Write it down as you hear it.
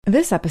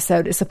This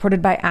episode is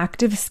supported by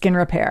Active Skin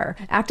Repair.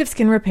 Active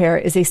Skin Repair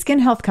is a skin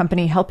health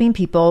company helping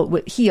people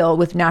heal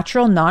with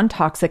natural,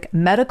 non-toxic,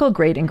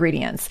 medical-grade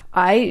ingredients.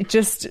 I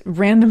just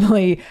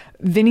randomly,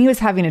 Vinny was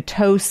having a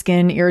toe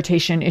skin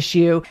irritation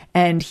issue,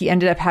 and he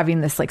ended up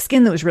having this like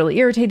skin that was really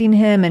irritating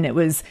him, and it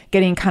was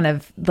getting kind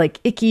of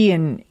like icky,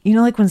 and you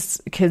know, like when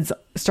kids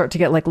start to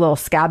get like little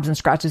scabs and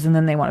scratches and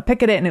then they want to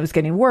pick at it, and it was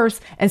getting worse.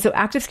 And so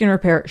Active Skin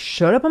Repair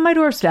showed up on my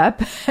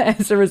doorstep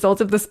as a result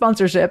of the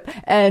sponsorship,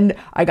 and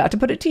I got to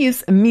put it to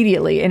use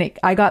immediately. And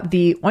I got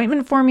the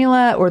ointment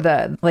formula, or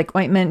the like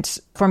ointment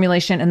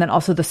formulation, and then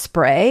also the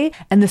spray,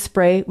 and the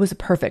spray was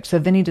perfect. So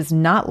Vinny does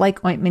not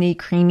like ointmenty,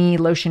 creamy,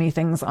 lotiony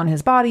things on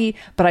his body,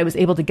 but I was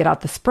able to get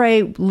out the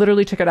spray,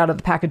 literally took it out of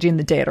the packaging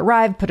the day it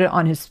arrived, put it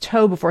on his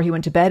toe before he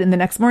went to bed. And the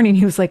next morning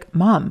he was like,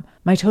 "Mom,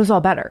 my toe's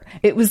all better."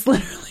 It was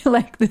literally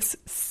like this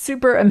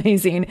super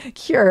amazing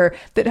cure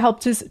that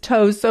helped his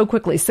toes so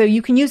quickly. So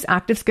you can use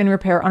Active Skin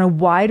Repair on a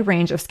wide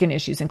range of skin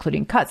issues,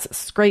 including cuts,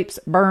 scrapes,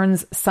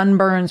 burns,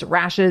 sunburns,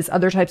 rashes,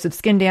 other types of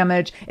skin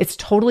damage. It's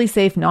totally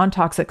safe,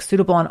 non-toxic,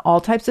 suitable on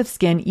all types of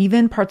skin,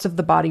 even parts of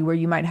the body where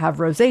you might have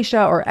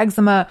rosacea or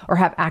eczema or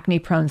have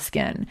acne-prone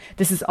skin.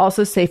 This is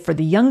also safe for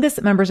the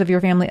youngest members of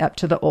your family up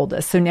to the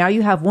oldest. So now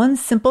you have one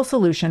simple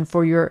solution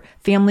for your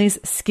family's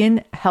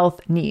skin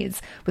health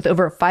needs. With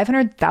over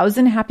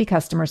 500,000 happy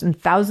customers and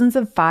thousands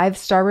of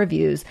 5-star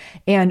reviews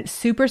and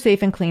super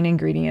safe and clean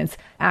ingredients,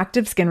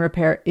 Active Skin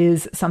Repair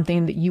is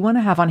something that you want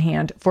to have on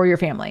hand for your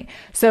family.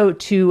 So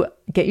to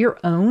get your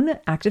own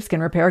Active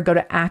Skin Repair, go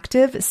to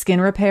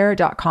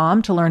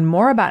activeskinrepair.com to learn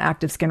more about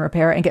Active Skin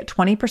Repair and get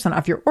 20%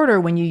 off your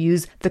order when you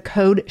use the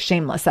code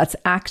SHAMELESS. That's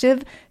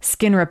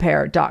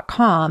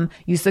activeskinrepair.com.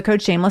 Use the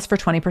code SHAMELESS for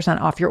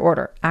 20% off your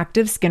order.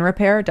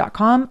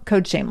 activeskinrepair.com,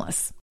 code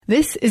SHAMELESS.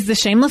 This is the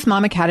Shameless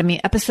Mom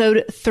Academy,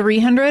 episode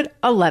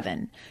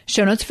 311.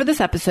 Show notes for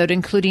this episode,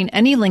 including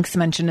any links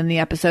mentioned in the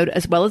episode,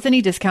 as well as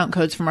any discount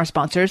codes from our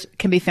sponsors,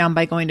 can be found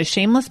by going to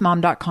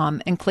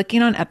shamelessmom.com and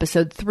clicking on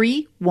episode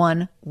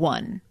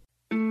 311.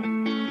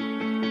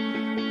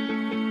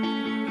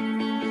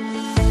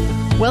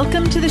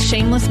 Welcome to the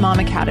Shameless Mom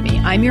Academy.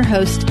 I'm your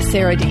host,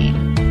 Sarah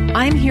Dean.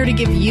 I'm here to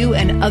give you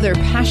and other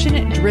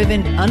passionate,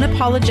 driven,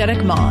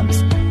 unapologetic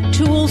moms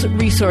tools,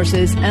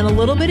 resources, and a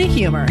little bit of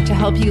humor to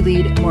help you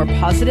lead more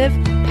positive,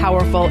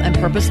 powerful, and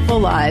purposeful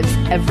lives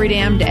every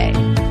damn day.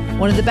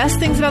 One of the best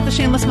things about the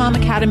Shameless Mom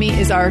Academy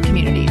is our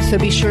community, so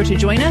be sure to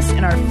join us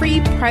in our free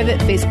private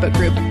Facebook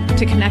group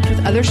to connect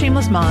with other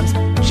shameless moms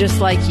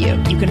just like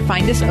you. You can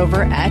find us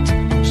over at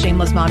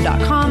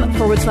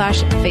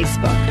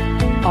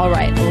shamelessmom.com/Facebook. All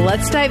right,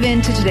 let's dive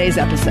into today's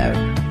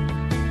episode.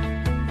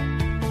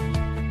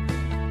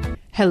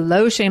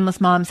 Hello, Shameless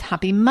Moms.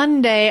 Happy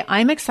Monday.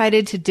 I'm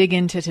excited to dig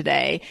into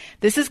today.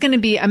 This is going to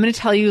be, I'm going to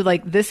tell you,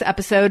 like, this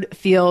episode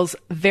feels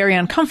very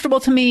uncomfortable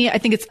to me. I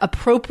think it's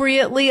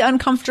appropriately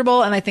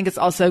uncomfortable, and I think it's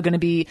also going to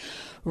be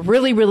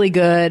really, really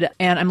good.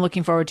 And I'm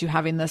looking forward to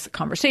having this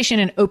conversation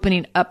and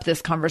opening up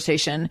this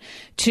conversation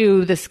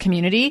to this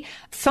community.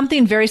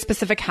 Something very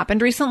specific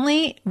happened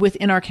recently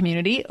within our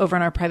community over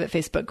in our private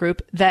Facebook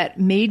group that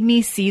made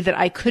me see that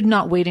I could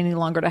not wait any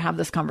longer to have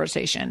this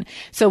conversation.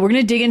 So we're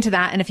going to dig into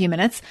that in a few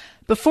minutes.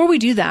 Before we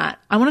do that,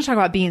 I want to talk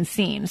about being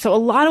seen. So a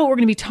lot of what we're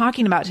going to be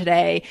talking about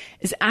today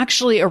is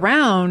actually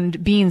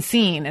around being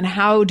seen, and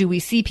how do we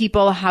see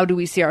people? How do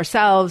we see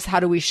ourselves? How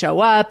do we show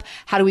up?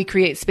 How do we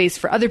create space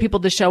for other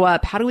people to show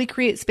up? How do we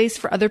create space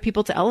for other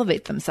people to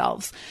elevate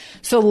themselves?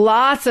 So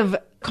lots of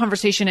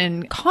conversation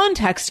and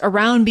context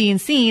around being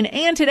seen.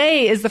 And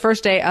today is the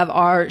first day of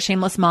our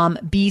Shameless Mom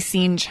Be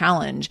Seen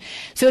Challenge.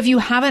 So if you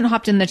haven't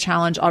hopped in the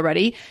challenge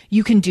already,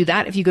 you can do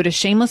that if you go to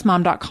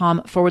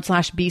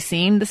shamelessmom.com/be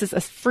seen. This is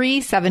a free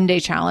 7-day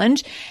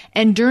challenge.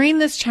 And during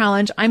this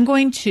challenge, I'm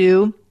going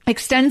to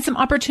extend some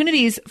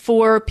opportunities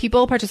for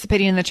people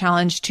participating in the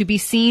challenge to be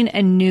seen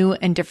in new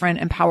and different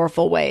and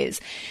powerful ways.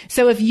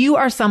 So if you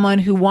are someone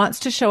who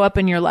wants to show up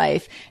in your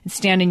life and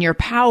stand in your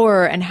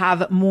power and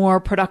have more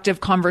productive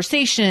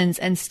conversations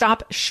and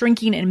stop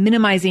shrinking and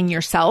minimizing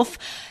yourself,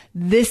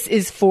 this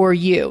is for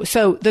you.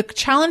 So the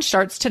challenge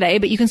starts today,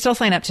 but you can still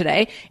sign up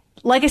today.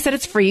 Like I said,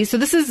 it's free. So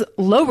this is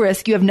low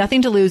risk. You have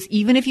nothing to lose,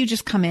 even if you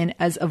just come in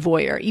as a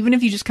voyeur. Even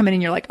if you just come in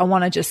and you're like, I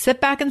want to just sit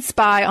back and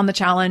spy on the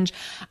challenge.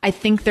 I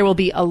think there will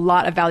be a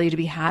lot of value to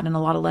be had and a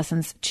lot of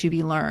lessons to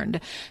be learned.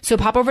 So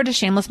pop over to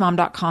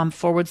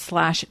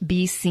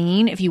shamelessmom.com/be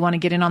seen if you want to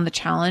get in on the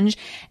challenge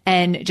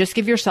and just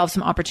give yourself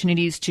some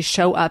opportunities to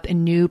show up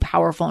in new,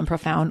 powerful, and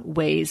profound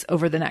ways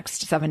over the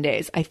next 7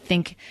 days. I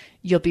think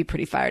you'll be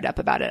pretty fired up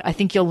about it. I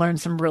think you'll learn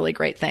some really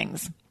great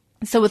things.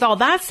 So with all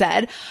that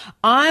said,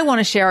 I want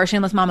to share our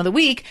Shameless Mom of the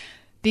Week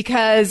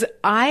because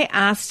I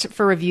asked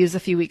for reviews a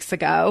few weeks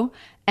ago,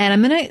 and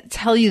I'm going to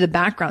tell you the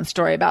background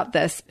story about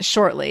this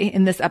shortly.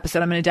 In this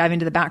episode, I'm going to dive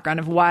into the background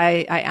of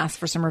why I asked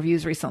for some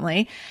reviews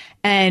recently.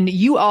 And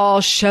you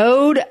all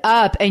showed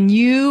up and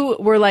you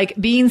were like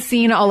being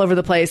seen all over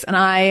the place. And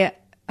I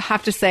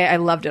have to say I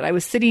loved it. I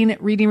was sitting,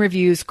 reading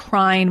reviews,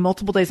 crying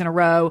multiple days in a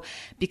row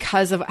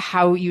because of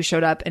how you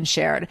showed up and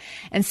shared.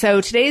 And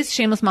so today's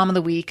Shameless Mom of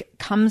the Week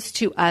comes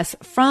to us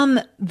from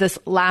this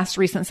last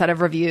recent set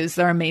of reviews.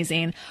 They're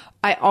amazing.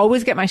 I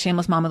always get my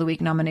Shameless Mom of the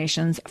Week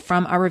nominations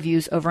from our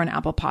reviews over on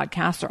Apple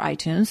Podcasts or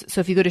iTunes. So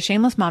if you go to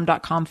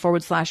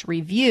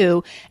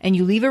shamelessmom.com/review and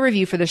you leave a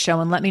review for the show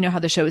and let me know how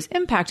the show has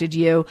impacted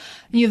you,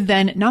 you've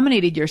then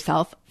nominated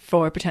yourself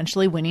for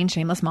potentially winning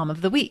Shameless Mom of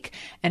the Week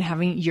and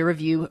having your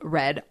review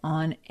read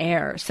on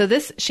air. So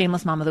this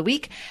Shameless Mom of the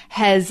Week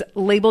has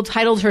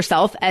titled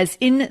herself as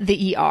In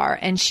the ER.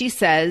 And she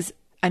says,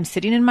 I'm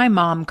sitting in my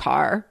mom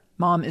car.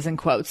 Mom is in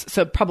quotes,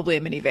 so probably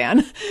a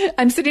minivan.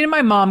 I'm sitting in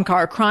my mom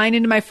car crying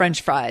into my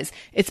French fries.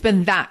 It's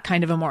been that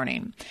kind of a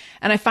morning.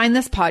 And I find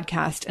this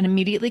podcast and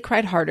immediately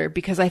cried harder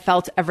because I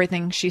felt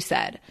everything she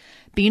said.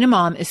 Being a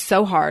mom is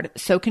so hard,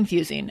 so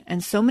confusing,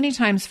 and so many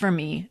times for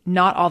me,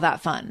 not all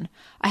that fun.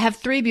 I have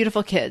 3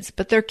 beautiful kids,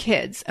 but they're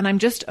kids, and I'm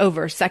just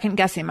over second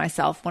guessing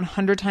myself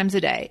 100 times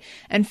a day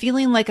and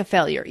feeling like a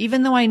failure,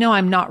 even though I know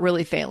I'm not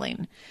really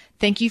failing.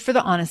 Thank you for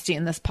the honesty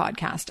in this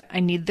podcast. I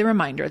need the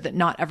reminder that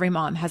not every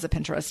mom has a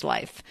Pinterest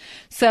life.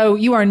 So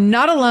you are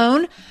not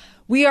alone.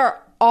 We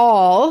are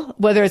all,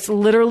 whether it's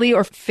literally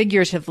or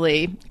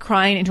figuratively,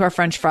 crying into our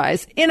French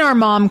fries in our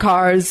mom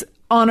cars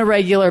on a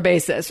regular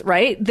basis,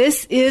 right?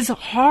 This is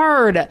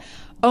hard.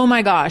 Oh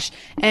my gosh.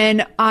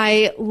 And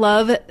I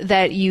love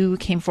that you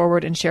came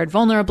forward and shared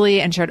vulnerably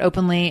and shared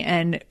openly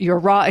and your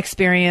raw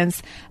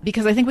experience,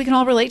 because I think we can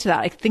all relate to that.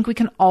 I think we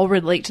can all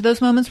relate to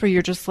those moments where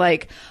you're just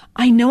like,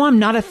 I know I'm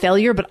not a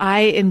failure, but I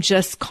am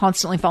just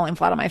constantly falling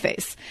flat on my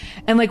face.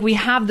 And like, we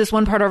have this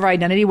one part of our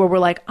identity where we're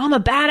like, I'm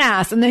a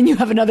badass. And then you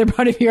have another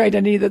part of your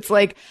identity that's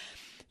like,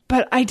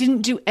 but I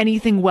didn't do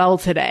anything well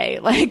today.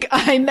 Like,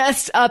 I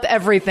messed up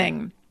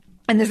everything.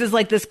 And this is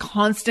like this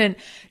constant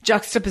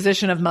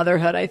juxtaposition of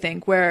motherhood, I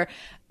think, where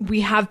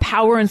we have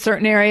power in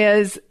certain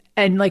areas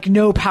and like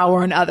no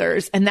power in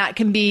others. And that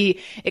can be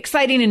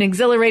exciting and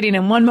exhilarating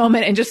in one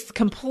moment and just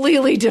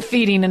completely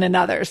defeating in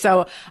another.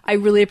 So I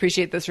really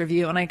appreciate this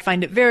review and I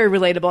find it very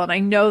relatable. And I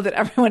know that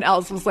everyone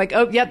else was like,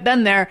 oh, yep,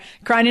 been there,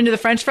 crying into the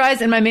French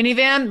fries in my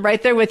minivan,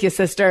 right there with you,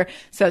 sister.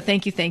 So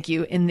thank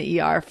you in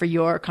the ER for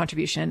your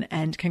contribution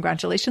and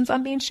congratulations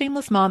on being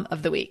Shameless Mom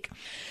of the Week.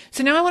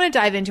 So now I want to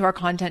dive into our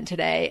content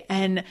today.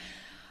 And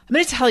I'm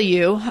going to tell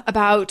you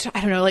about,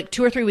 like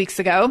 2 or 3 weeks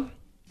ago,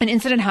 an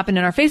incident happened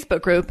in our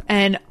Facebook group.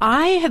 And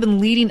I have been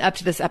leading up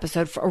to this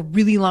episode for a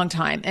really long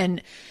time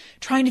and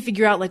trying to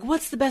figure out like,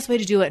 what's the best way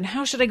to do it and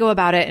how should I go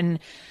about it? And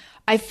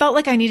I felt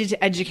like I needed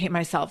to educate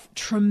myself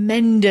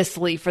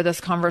tremendously for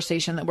this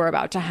conversation that we're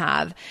about to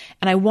have.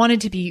 And I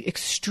wanted to be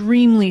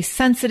extremely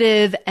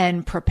sensitive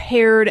and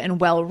prepared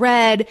and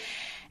well-read.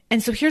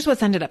 And so here's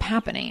what's ended up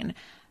happening.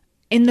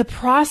 In the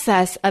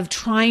process of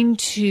trying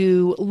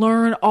to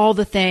learn all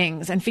the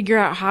things and figure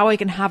out how I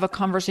can have a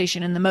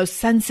conversation in the most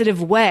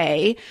sensitive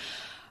way,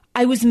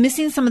 I was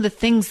missing some of the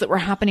things that were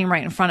happening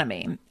right in front of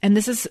me. And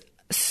this is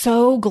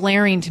so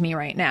glaring to me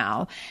right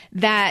now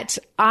that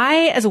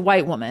I, as a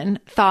white woman,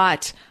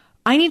 thought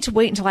I need to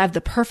wait until I have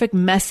the perfect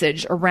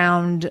message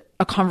around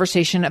a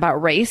conversation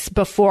about race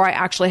before I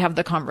actually have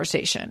the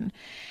conversation.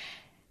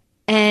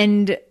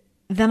 And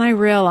then I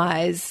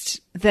realized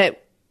that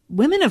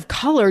women of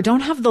color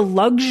don't have the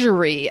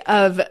luxury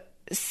of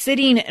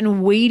sitting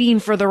and waiting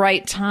for the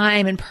right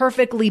time and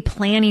perfectly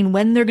planning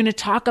when they're going to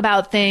talk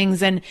about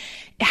things and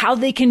how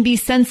they can be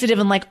sensitive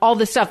and like all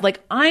this stuff. Like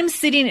I'm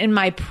sitting in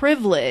my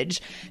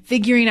privilege,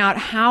 figuring out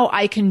how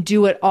I can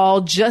do it all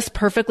just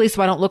perfectly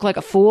so I don't look like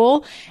a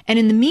fool. And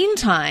in the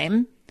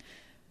meantime,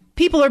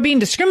 people are being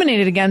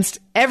discriminated against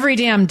every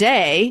damn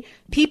day.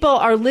 People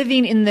are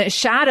living in the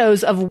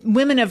shadows of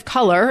women of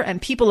color, and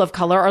people of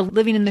color are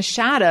living in the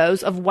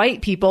shadows of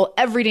white people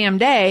every damn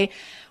day.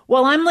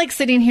 While I'm like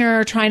sitting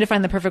here trying to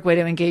find the perfect way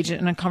to engage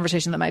in a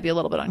conversation that might be a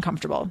little bit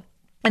uncomfortable.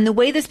 And the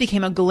way this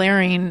became a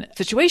glaring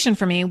situation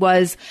for me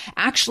was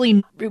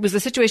actually, it was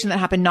a situation that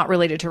happened not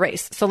related to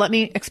race. So let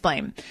me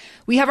explain.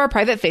 We have our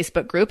private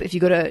Facebook group. If you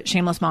go to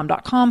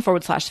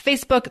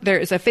shamelessmom.com/Facebook, there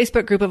is a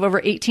Facebook group of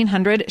over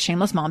 1,800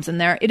 shameless moms in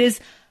there. It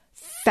is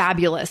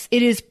fabulous.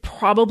 It is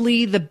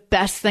probably the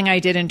best thing I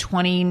did in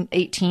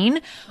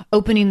 2018,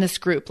 opening this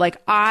group. Like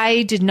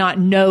I did not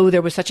know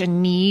there was such a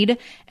need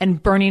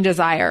and burning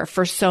desire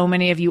for so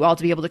many of you all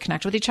to be able to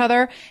connect with each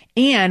other.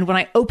 And when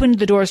I opened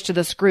the doors to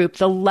this group,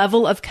 the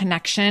level of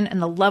connection and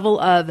the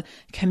level of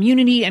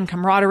community and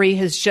camaraderie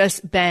has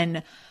just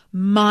been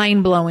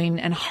mind-blowing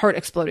and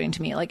heart-exploding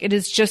to me. Like it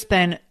has just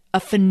been a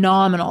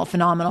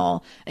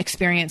phenomenal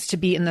experience to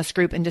be in this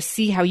group and to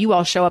see how you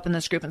all show up in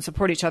this group and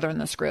support each other in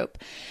this group.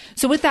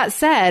 So with that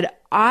said,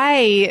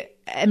 I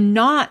am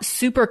not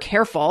super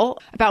careful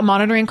about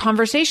monitoring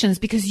conversations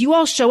because you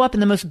all show up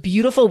in the most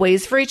beautiful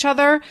ways for each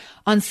other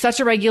on such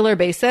a regular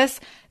basis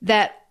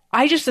that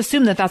I just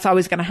assume that that's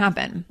always going to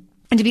happen.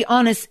 And to be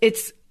honest,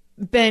 it's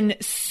been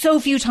so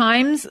few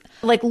times,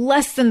 like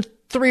less than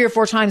 3 or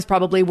 4 times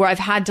probably, where I've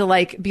had to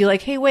like be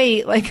like, hey,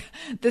 wait, like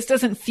this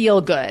doesn't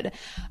feel good.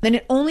 Then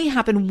it only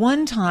happened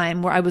one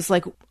time where I was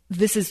like,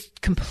 this is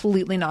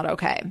completely not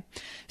okay.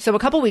 So a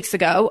couple weeks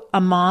ago,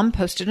 a mom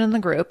posted in the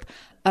group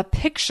a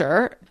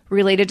picture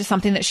related to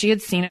something that she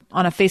had seen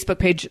on a Facebook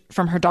page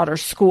from her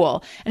daughter's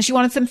school. And she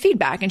wanted some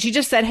feedback. And she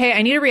just said, hey,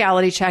 I need a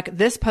reality check.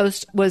 This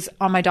post was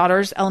on my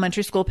daughter's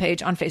elementary school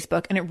page on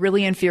Facebook, and it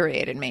really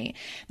infuriated me.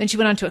 Then she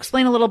went on to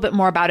explain a little bit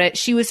more about it.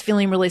 She was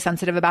feeling really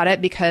sensitive about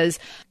it because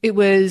it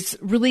was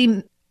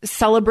really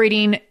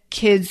celebrating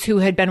kids who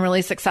had been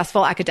really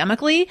successful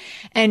academically.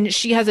 And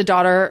she has a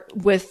daughter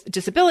with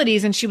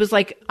disabilities. And she was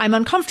like, I'm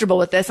uncomfortable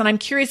with this. And I'm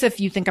curious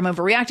if you think I'm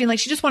overreacting. Like,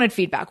 she just wanted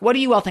feedback. What do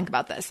you all think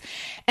about this?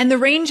 And the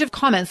range of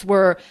comments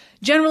were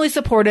generally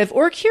supportive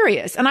or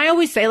curious. And I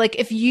always say, like,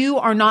 if you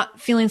are not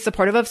feeling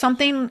supportive of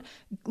something,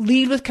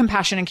 lead with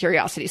compassion and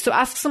curiosity. So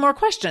ask some more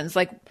questions,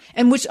 like,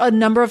 and which a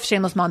number of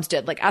shameless moms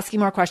did, like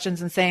asking more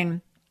questions and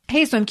saying,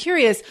 hey, so I'm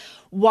curious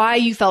why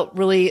you felt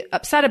really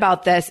upset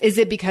about this. Is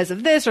it because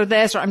of this?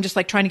 Or I'm just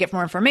like trying to get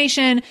more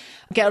information,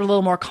 get a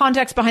little more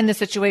context behind the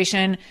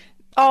situation.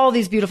 All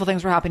these beautiful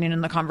things were happening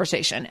in the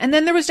conversation. And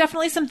then there was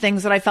definitely some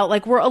things that I felt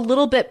like were a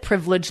little bit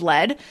privilege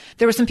led.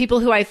 There were some people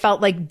who I felt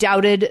like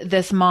doubted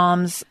this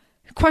mom's,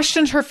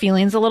 questioned her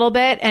feelings a little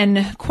bit,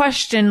 and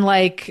questioned,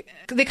 like,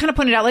 they kind of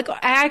pointed out, like, I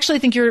actually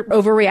think you're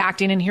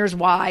overreacting and here's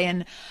why.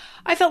 And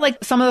I felt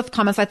like some of the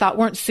comments I thought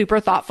weren't super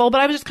thoughtful, but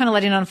I was just kind of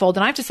letting it unfold.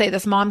 And I have to say,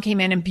 this mom came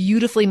in and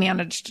beautifully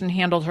managed and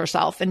handled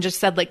herself and just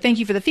said, like, thank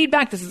you for the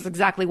feedback. This is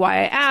exactly why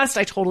I asked.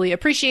 I totally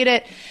appreciate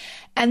it.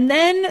 And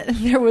then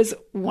there was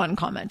one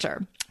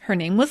commenter. Her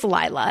name was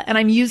Lila, and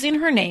I'm using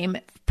her name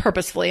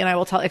purposefully, and I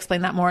will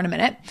explain that more in a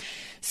minute.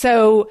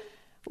 So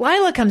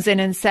Lila comes in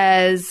and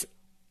says,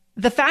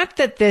 the fact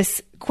that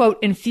this, quote,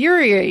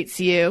 infuriates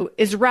you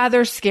is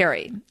rather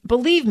scary.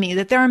 Believe me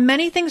that there are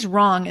many things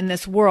wrong in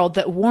this world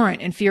that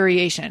warrant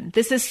infuriation.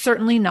 This is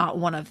certainly not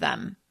one of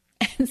them.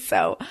 And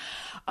so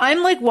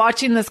I'm like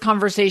watching this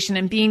conversation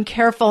and being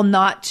careful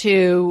not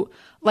to,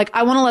 like,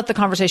 I want to let the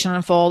conversation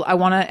unfold. I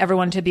want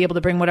everyone to be able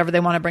to bring whatever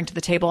they want to bring to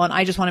the table. And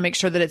I just want to make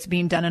sure that it's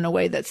being done in a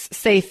way that's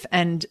safe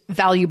and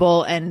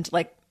valuable and,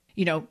 like,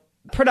 you know,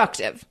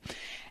 productive.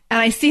 And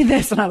I see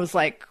this and I was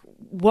like,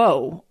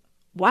 whoa.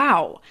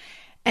 Wow.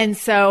 And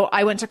so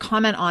I went to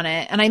comment on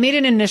it, and I made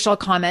an initial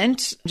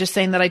comment just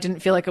saying that I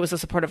didn't feel like it was a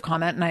supportive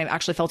comment, and I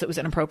actually felt it was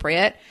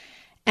inappropriate.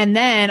 And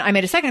then I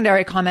made a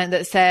secondary comment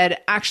that said,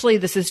 actually,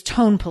 this is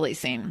tone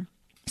policing.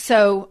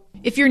 So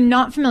if you're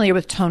not familiar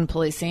with tone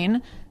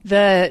policing,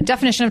 the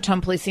definition of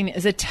tone policing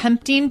is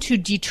attempting to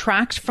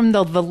detract from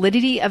the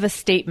validity of a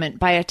statement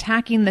by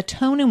attacking the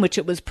tone in which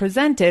it was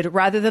presented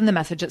rather than the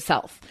message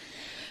itself.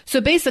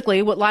 So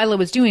basically what Lila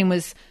was doing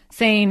was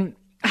saying,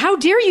 how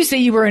dare you say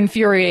you were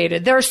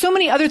infuriated? There are so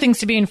many other things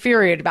to be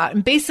infuriated about,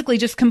 and basically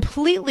just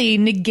completely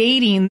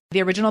negating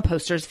the original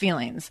poster's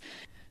feelings.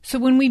 So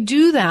when we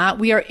do that,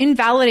 we are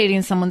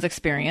invalidating someone's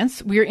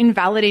experience, we are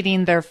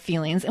invalidating their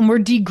feelings, and we're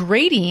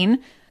degrading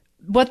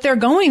what they're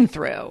going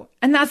through.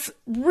 And that's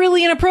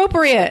really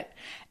inappropriate.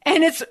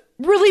 And it's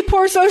really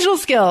poor social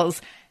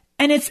skills.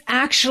 And it's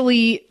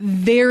actually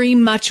very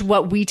much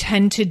what we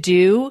tend to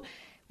do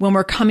when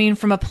we're coming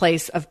from a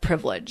place of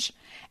privilege.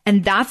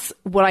 And that's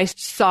what I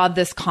saw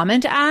this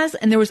comment as.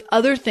 And there was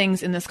other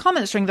things in this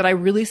comment string that I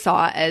really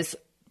saw as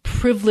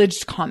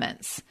privileged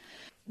comments.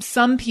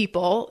 Some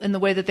people, in the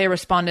way that they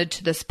responded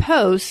to this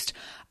post,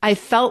 I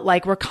felt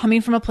like were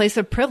coming from a place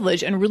of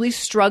privilege and really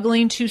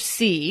struggling to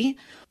see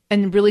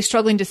and really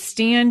struggling to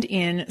stand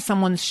in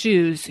someone's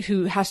shoes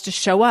who has to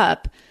show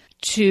up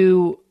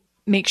to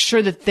make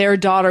sure that their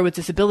daughter with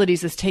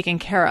disabilities is taken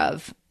care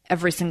of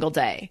every single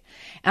day.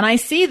 And I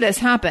see this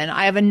happen.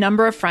 I have a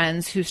number of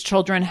friends whose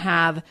children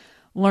have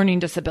learning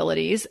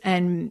disabilities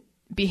and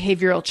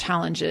behavioral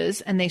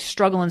challenges, and they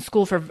struggle in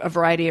school for a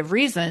variety of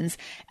reasons.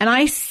 And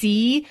I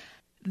see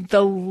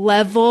the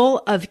level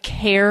of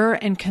care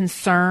and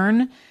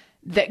concern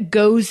that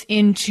goes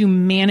into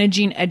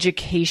managing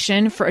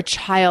education for a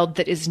child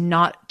that is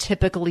not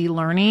typically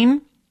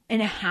learning,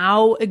 and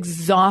how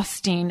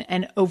exhausting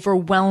and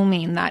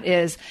overwhelming that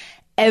is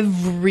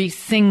every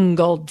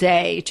single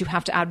day to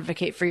have to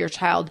advocate for your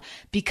child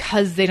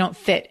because they don't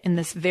fit in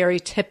this very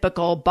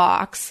typical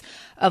box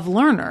of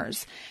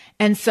learners.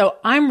 And so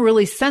I'm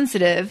really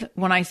sensitive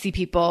when I see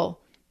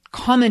people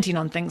commenting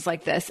on things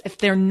like this if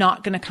they're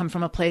not going to come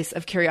from a place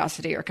of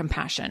curiosity or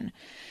compassion.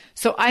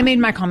 So I made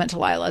my comment to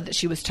Lila that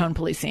she was tone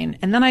policing.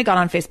 And then I got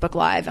on Facebook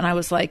Live and I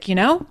was like, you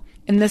know,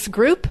 in this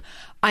group,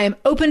 I am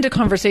open to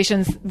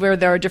conversations where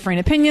there are differing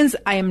opinions.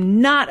 I am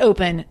not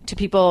open to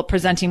people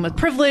presenting with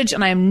privilege,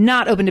 and I am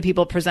not open to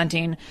people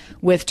presenting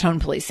with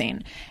tone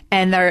policing.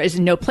 And there is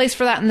no place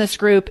for that in this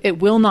group. It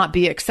will not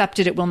be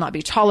accepted. It will not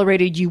be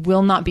tolerated. You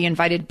will not be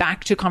invited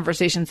back to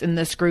conversations in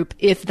this group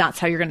if that's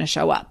how you're going to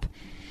show up.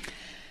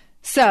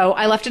 So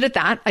I left it at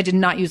that. I did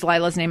not use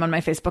Lila's name on my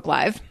Facebook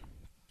Live.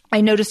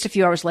 I noticed a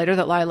few hours later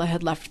that Lila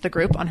had left the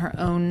group on her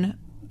own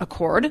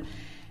accord.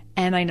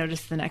 And I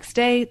noticed the next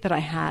day that I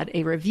had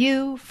a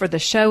review for the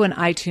show in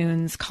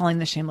iTunes calling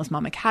the Shameless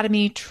Mom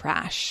Academy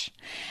trash.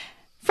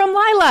 from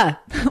Lila.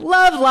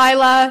 Love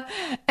Lila.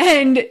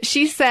 And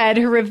she said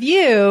her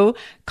review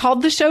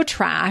called the show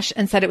trash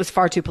and said it was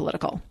far too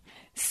political.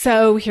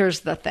 So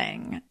here's the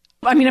thing.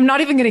 I mean, I'm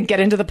not even going to get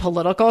into the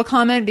political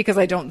comment because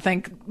I don't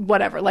think,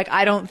 whatever, like,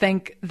 I don't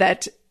think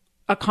that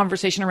a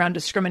conversation around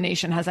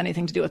discrimination has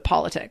anything to do with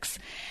politics.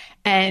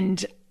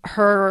 And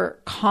her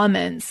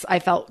comments, I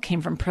felt,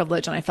 came from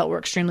privilege, and I felt were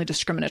extremely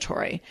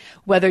discriminatory.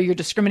 Whether you're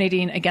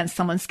discriminating against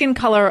someone's skin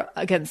color,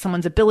 against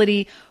someone's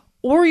ability,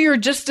 or you're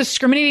just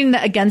discriminating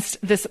against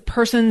this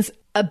person's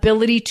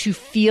ability to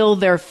feel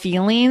their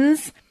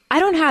feelings, I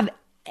don't have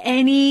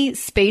any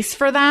space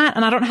for that,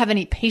 and I don't have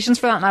any patience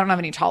for that, and I don't have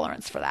any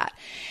tolerance for that.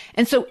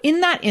 And so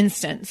in that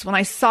instance, when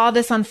I saw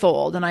this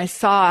unfold and I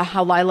saw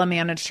how Lila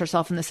managed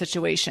herself in the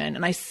situation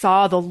and I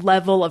saw the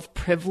level of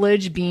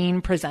privilege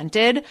being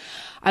presented,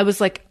 I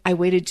was like, I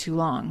waited too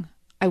long.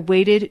 I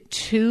waited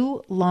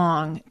too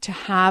long to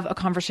have a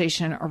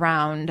conversation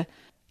around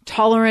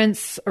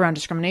tolerance, around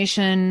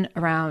discrimination,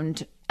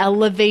 around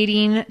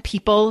elevating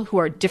people who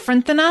are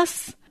different than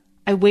us.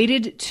 I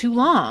waited too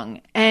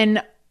long.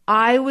 And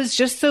I was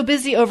just so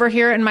busy over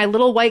here in my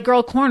little white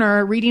girl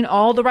corner reading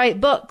all the right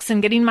books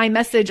and getting my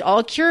message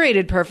all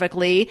curated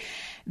perfectly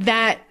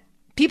that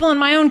people in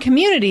my own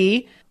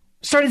community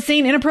started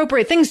saying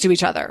inappropriate things to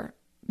each other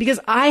because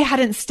I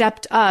hadn't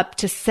stepped up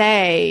to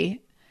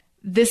say,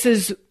 this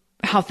is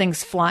how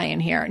things fly in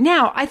here.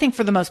 Now, I think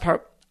for the most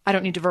part, I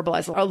don't need to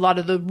verbalize a lot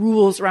of the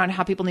rules around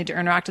how people need to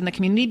interact in the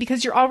community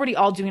because you're already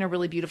all doing a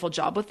really beautiful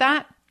job with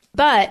that.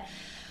 But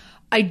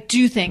I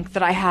do think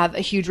that I have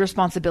a huge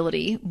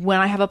responsibility when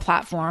I have a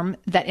platform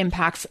that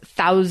impacts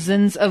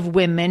thousands of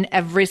women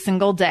every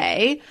single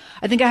day.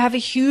 I think I have a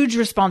huge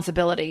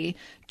responsibility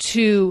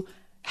to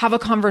have a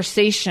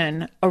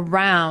conversation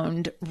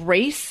around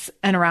race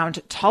and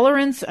around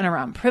tolerance and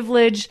around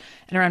privilege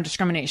and around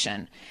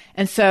discrimination.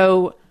 And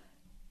so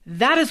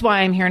that is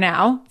why I'm here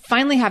now,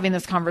 finally having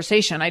this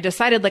conversation. I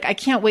decided, like, I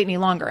can't wait any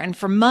longer. And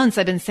for months,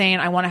 I've been saying,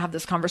 I want to have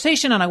this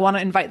conversation and I want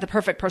to invite the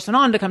perfect person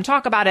on to come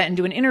talk about it and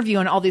do an interview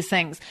and all these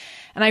things.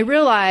 And I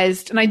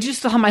realized, and I do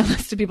still have my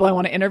list of people I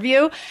want to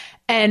interview.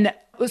 And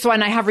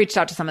I have reached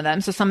out to some of them.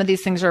 So some of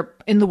these things are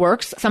in the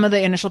works. Some of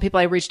the initial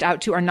people I reached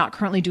out to are not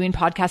currently doing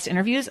podcast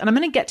interviews. And I'm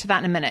going to get to that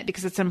in a minute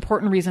because it's an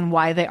important reason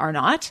why they are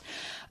not.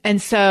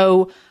 And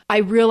so I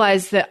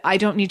realized that I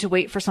don't need to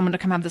wait for someone to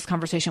come have this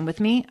conversation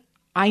with me.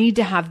 I need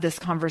to have this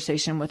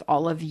conversation with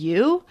all of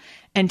you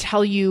and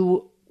tell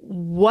you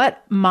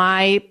what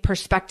my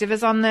perspective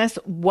is on this,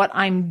 what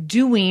I'm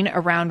doing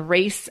around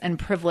race and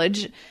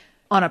privilege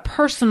on a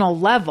personal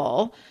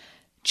level,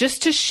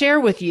 just to share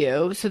with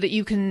you so that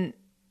you can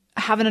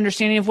have an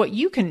understanding of what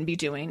you can be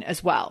doing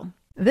as well.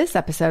 This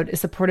episode is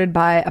supported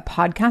by a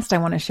podcast I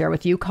want to share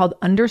with you called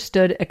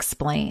Understood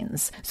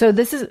Explains. So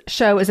this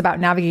show is about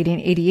navigating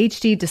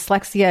ADHD,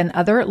 dyslexia, and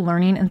other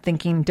learning and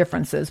thinking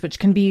differences, which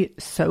can be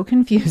so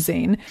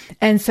confusing.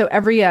 And so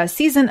every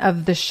season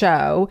of the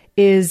show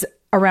is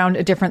around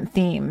a different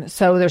theme.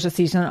 So there's a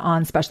season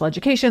on special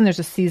education, there's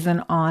a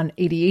season on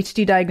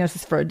ADHD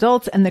diagnosis for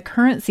adults, and the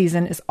current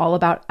season is all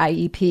about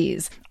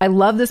IEPs. I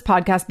love this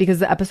podcast because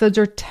the episodes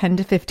are 10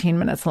 to 15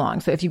 minutes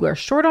long. So if you are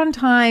short on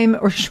time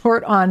or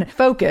short on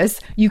focus,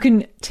 you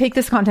can take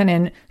this content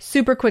in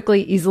super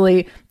quickly,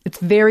 easily. It's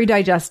very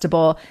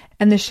digestible.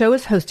 And the show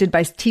is hosted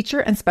by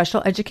teacher and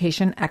special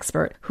education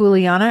expert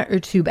Juliana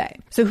Urtubey.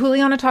 So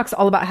Juliana talks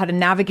all about how to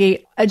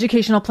navigate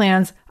educational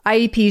plans,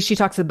 IEPs. She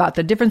talks about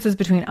the differences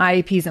between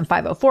IEPs and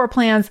 504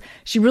 plans.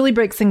 She really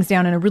breaks things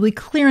down in a really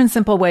clear and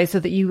simple way so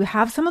that you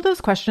have some of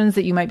those questions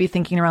that you might be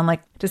thinking around,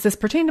 like, does this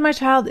pertain to my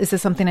child? Is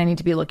this something I need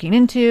to be looking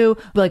into?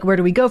 Like, where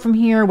do we go from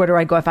here? Where do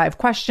I go if I have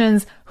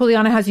questions?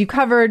 Juliana has you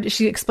covered.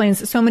 She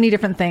explains so many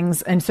different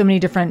things and so many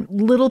different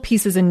little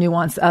pieces and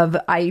nuance of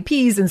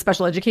IEPs and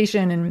special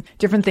education and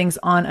different things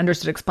on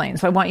Understood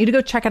Explains. So I want you to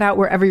go check it out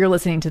wherever you're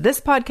listening to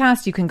this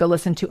podcast. You can go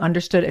listen to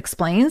Understood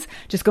Explains.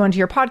 Just go into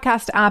your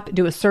podcast app,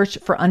 do a search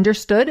for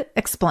Understood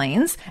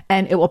Explains,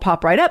 and it will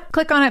pop right up.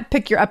 Click on it,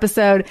 pick your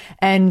episode,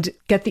 and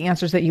get the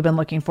answers that you've been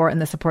looking for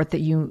and the support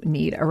that you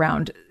need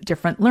around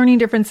different learning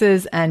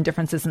differences and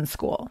differences in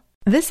school.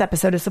 This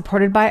episode is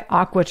supported by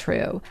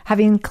AquaTrue.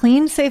 Having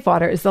clean, safe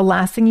water is the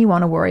last thing you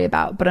want to worry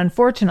about. But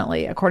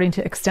unfortunately, according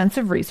to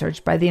extensive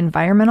research by the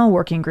Environmental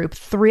Working Group,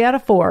 3 out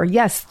of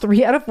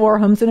 4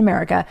 homes in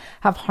America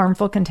have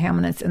harmful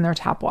contaminants in their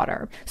tap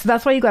water. So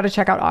that's why you got to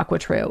check out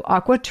AquaTrue.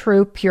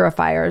 AquaTrue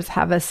purifiers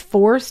have a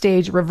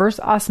 4-stage reverse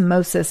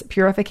osmosis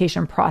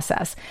purification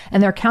process.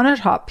 And their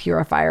countertop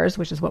purifiers,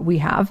 which is what we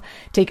have,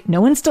 take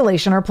no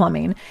installation or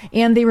plumbing,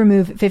 and they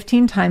remove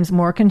 15 times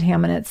more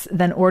contaminants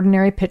than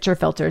ordinary pitcher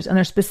filters. And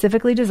they're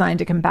specifically designed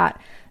to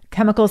combat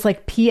chemicals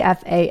like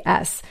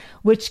PFAS,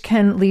 which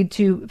can lead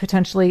to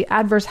potentially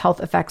adverse health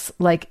effects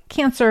like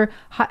cancer,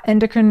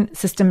 endocrine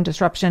system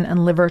disruption,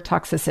 and liver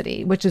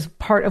toxicity, which is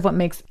part of what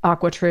makes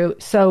AquaTrue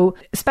so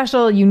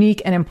special,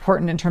 unique, and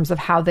important in terms of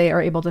how they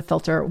are able to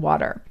filter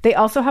water. They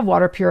also have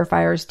water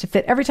purifiers to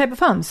fit every type of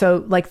home.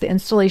 So like the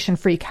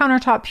installation-free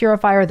countertop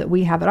purifier that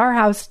we have at our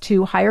house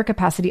to higher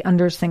capacity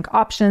under sink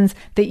options.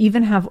 They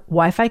even have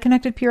Wi-Fi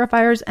connected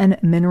purifiers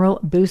and mineral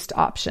boost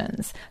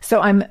options.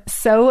 So I'm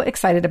so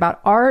excited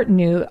about our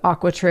new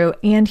AquaTrue.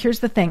 And here's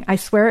the thing. I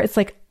swear it's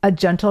like a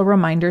gentle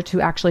reminder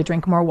to actually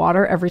drink more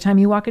water every time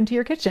you walk into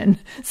your kitchen.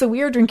 So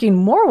we are drinking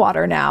more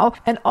water now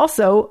and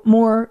also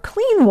more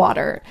clean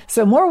water.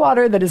 So more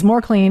water that is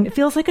more clean. It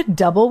feels like a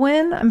double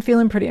win. I'm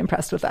feeling pretty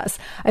impressed with us.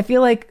 I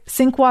feel like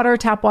sink water,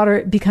 tap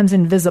water becomes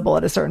invisible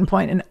at a certain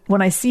point. And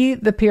when I see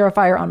the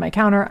purifier on my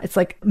counter, it's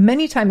like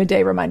many times a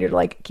day reminder to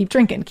like, keep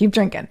drinking, keep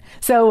drinking.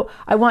 So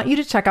I want you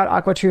to check out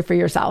AquaTrue for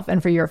yourself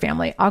and for your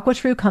family.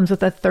 AquaTrue comes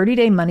with a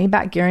 30-day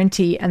money-back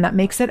guarantee, and that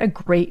makes it a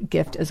great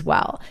gift as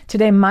well.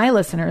 Today, my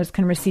listeners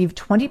can receive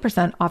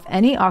 20% off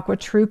any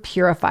AquaTrue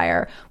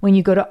purifier when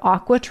you go to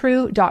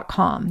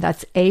aquatrue.com.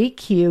 That's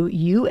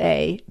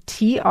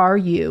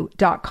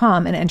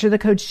AQUATRU.com and enter the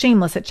code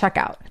shameless at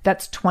checkout.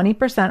 That's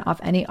 20%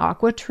 off any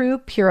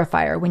AquaTrue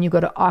purifier when you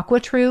go to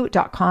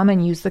aquatrue.com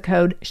and use the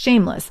code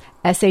shameless,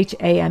 SHAMELESS.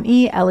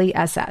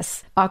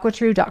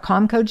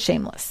 Aquatrue.com code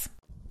shameless.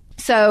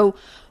 So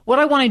what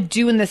I want to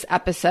do in this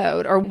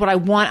episode, or what I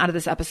want out of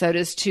this episode,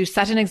 is to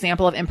set an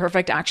example of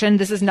imperfect action.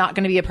 This is not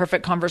going to be a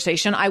perfect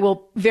conversation. I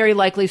will very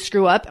likely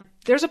screw up.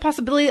 There's a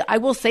possibility I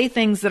will say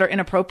things that are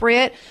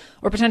inappropriate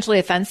or potentially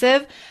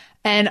offensive.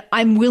 And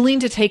I'm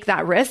willing to take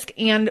that risk.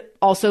 And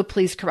also,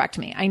 please correct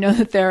me. I know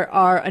that there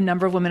are a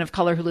number of women of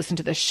color who listen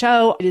to this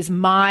show. It is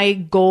my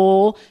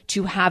goal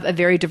to have a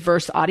very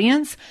diverse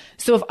audience.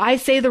 So if I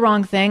say the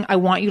wrong thing, I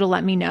want you to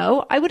let me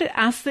know. I would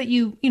ask that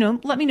you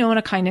let me know in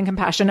a kind and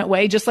compassionate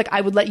way, just like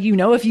I would let you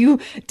know if you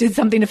did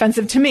something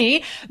offensive to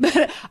me.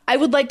 But I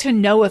would like to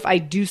know if I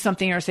do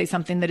something or say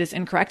something that is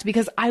incorrect,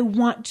 because I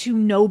want to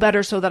know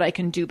better so that I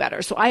can do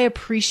better. So I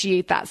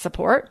appreciate that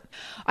support.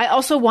 I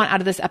also want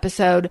out of this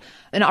episode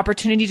an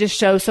opportunity to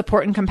show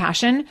support and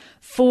compassion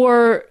for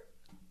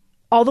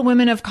all the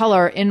women of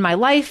color in my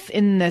life,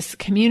 in this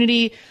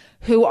community,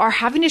 who are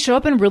having to show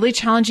up in really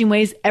challenging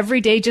ways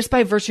every day just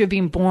by virtue of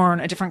being born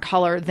a different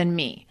color than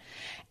me.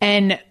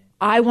 And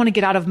I want to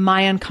get out of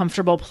my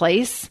uncomfortable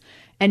place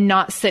and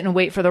not sit and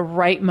wait for the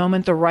right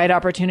moment, the right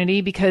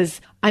opportunity,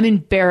 because I'm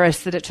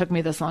embarrassed that it took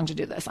me this long to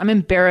do this. I'm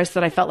embarrassed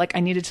that I felt like I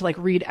needed to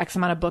read X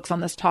amount of books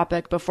on this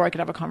topic before I could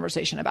have a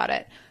conversation about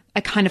it.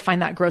 I kind of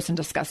find that gross and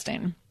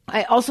disgusting.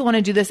 I also want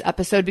to do this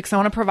episode because I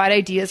want to provide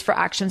ideas for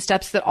action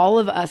steps that all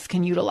of us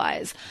can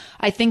utilize.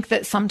 I think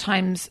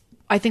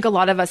a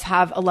lot of us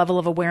have a level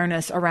of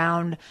awareness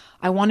around,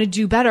 I want to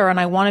do better and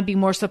I want to be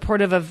more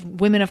supportive of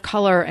women of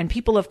color and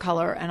people of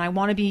color, and I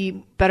want to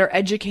be better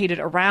educated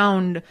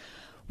around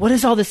what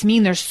does all this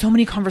mean? There's so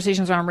many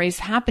conversations around race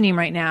happening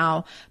right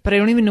now, but I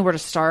don't even know where to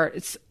start.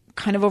 It's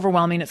kind of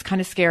overwhelming. It's kind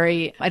of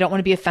scary. I don't want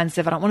to be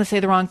offensive. I don't want to say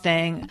the wrong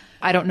thing.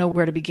 I don't know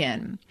where to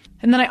begin.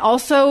 And then I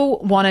also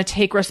want to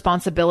take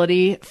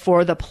responsibility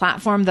for the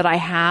platform that I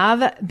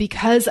have,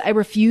 because I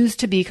refuse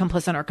to be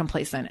complicit or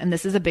complacent. And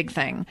this is a big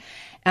thing.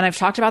 And I've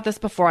talked about this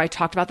before. I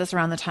talked about this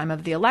around the time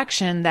of the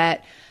election,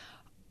 that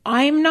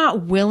I'm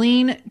not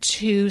willing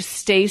to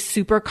stay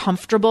super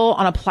comfortable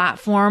on a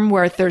platform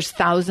where there's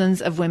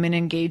thousands of women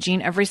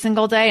engaging every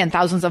single day and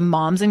thousands of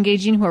moms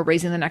engaging who are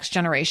raising the next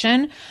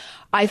generation.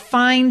 I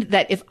find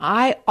that if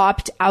I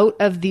opt out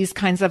of these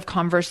kinds of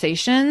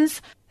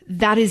conversations,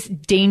 that is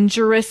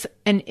dangerous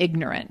and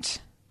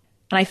ignorant.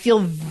 And I feel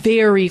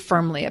very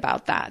firmly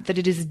about that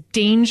it is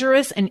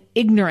dangerous and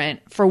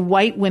ignorant for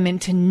white women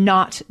to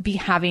not be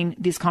having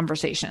these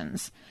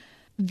conversations.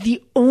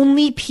 The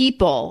only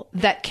people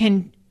that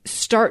can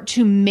start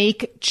to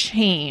make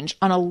change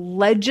on a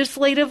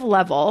legislative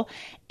level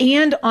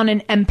and on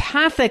an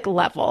empathic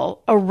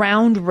level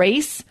around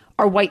race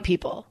are white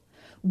people.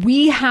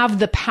 We have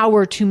the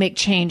power to make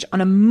change on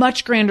a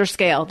much grander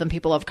scale than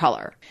people of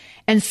color.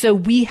 And so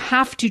we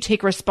have to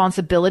take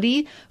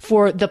responsibility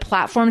for the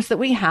platforms that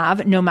we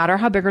have, no matter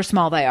how big or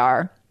small they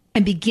are,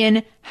 and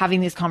begin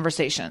having these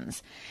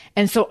conversations.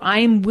 And so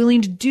I'm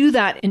willing to do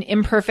that in an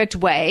imperfect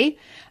way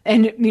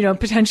and,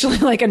 potentially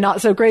like a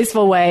not so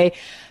graceful way,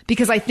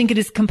 because I think it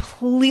is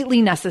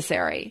completely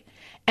necessary.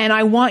 And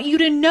I want you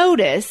to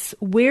notice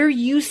where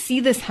you see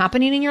this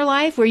happening in your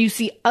life, where you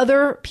see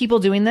other people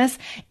doing this,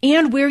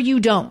 and where you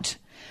don't.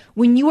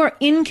 When you are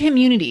in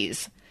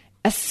communities,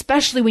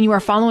 especially when you are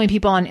following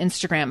people on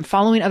Instagram,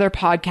 following other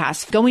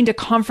podcasts, going to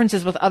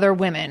conferences with other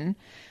women,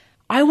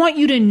 I want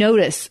you to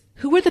notice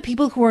who are the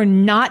people who are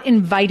not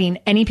inviting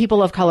any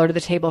people of color to the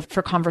table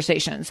for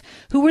conversations?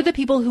 Who are the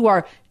people who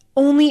are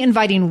only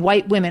inviting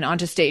white women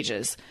onto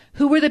stages?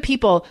 Who are the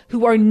people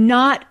who are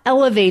not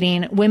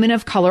elevating women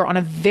of color on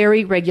a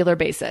very regular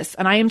basis?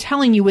 And I am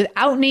telling you,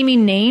 without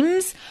naming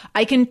names,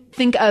 I can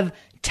think of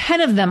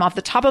 10 of them off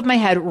the top of my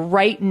head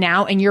right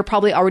now, and you're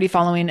probably already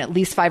following at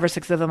least 5 or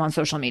 6 of them on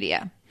social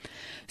media.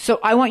 So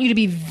I want you to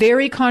be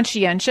very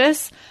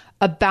conscientious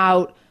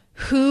about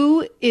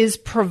who is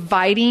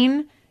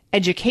providing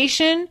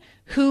education,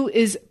 who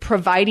is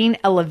providing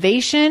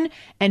elevation,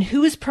 and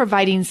who is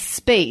providing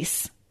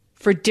space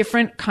for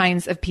different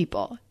kinds of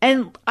people.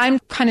 And I'm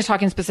kind of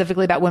talking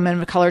specifically about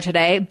women of color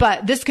today,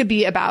 but this could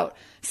be about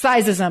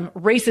sizeism,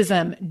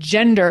 racism,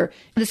 gender.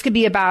 This could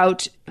be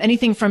about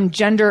anything from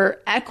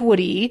gender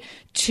equity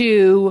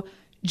to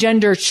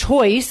gender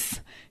choice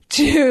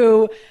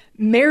to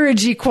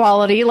marriage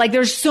equality. Like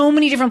there's so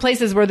many different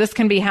places where this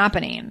can be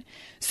happening.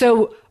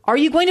 So are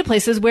you going to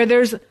places where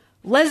there's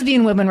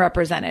lesbian women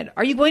represented?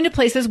 Are you going to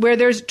places where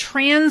there's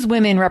trans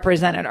women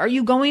represented? Are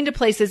you going to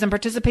places and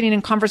participating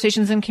in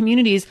conversations and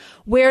communities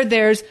where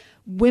there's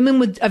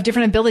women of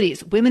different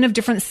abilities, women of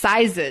different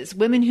sizes,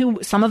 women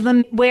who some of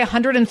them weigh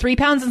 103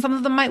 pounds and some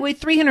of them might weigh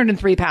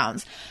 303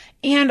 pounds?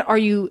 And are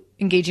you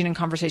engaging in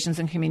conversations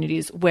and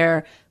communities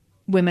where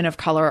women of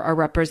color are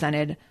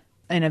represented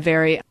in a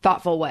very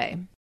thoughtful way?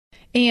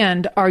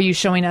 And are you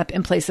showing up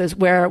in places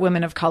where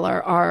women of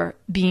color are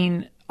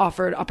being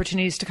offered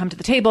opportunities to come to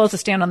the table, to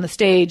stand on the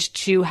stage,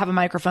 to have a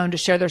microphone, to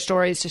share their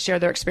stories, to share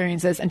their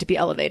experiences, and to be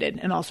elevated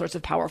in all sorts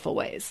of powerful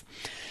ways?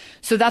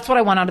 So that's what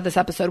I want out of this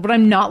episode. What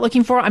I'm not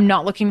looking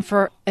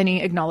for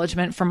any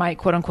acknowledgement for my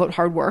quote unquote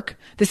hard work.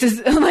 This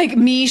is like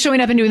me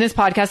showing up and doing this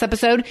podcast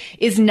episode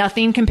is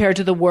nothing compared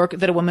to the work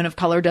that a woman of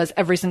color does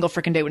every single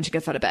freaking day when she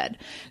gets out of bed.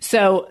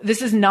 So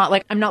this is not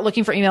like, I'm not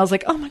looking for emails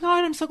like, oh my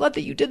God, I'm so glad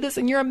that you did this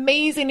and you're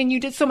amazing and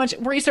you did so much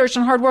research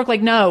and hard work.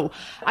 Like, no,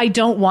 I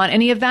don't want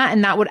any of that.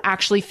 And that would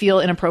actually feel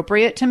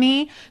inappropriate to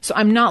me. So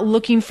I'm not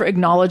looking for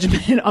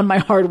acknowledgement on my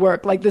hard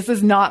work. Like this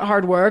is not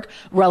hard work,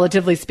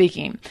 relatively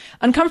speaking.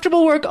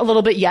 Uncomfortable work, a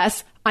little bit,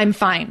 yes. I'm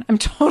fine. I'm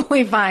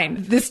totally fine.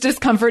 This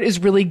discomfort is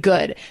really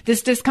good.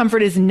 This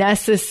discomfort is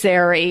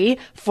necessary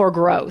for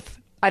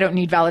growth. I don't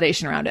need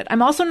validation around it.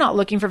 I'm also not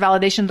looking for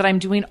validation that I'm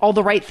doing all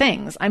the right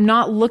things. I'm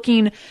not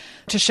looking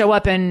to show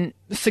up and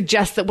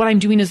suggest that what I'm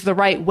doing is the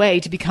right way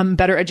to become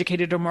better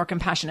educated or more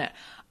compassionate.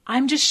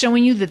 I'm just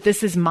showing you that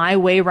this is my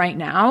way right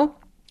now,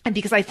 and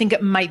because I think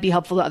it might be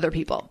helpful to other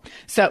people.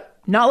 So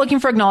not looking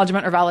for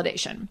acknowledgement or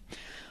validation.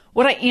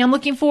 What I am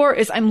looking for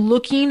is I'm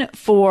looking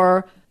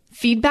for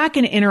feedback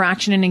and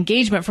interaction and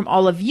engagement from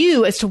all of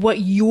you as to what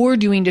you're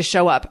doing to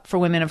show up for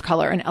women of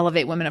color and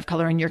elevate women of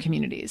color in your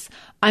communities.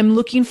 I'm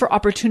looking for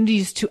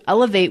opportunities to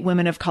elevate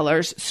women of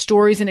color's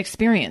stories and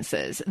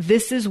experiences.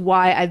 This is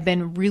why I've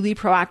been really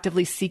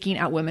proactively seeking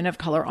out women of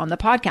color on the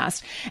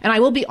podcast. And I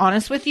will be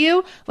honest with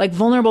you, like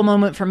vulnerable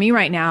moment for me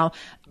right now,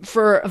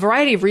 for a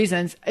variety of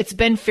reasons, it's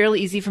been fairly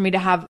easy for me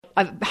to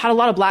I've had a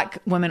lot of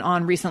Black women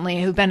on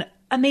recently who've been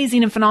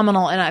amazing and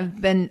phenomenal. And I've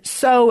been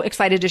so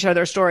excited to share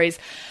their stories.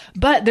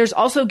 But there's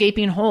also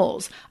gaping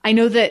holes. I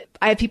know that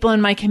I have people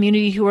in my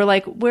community who are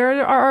like,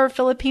 where are our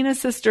Filipina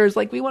sisters?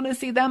 Like, we want to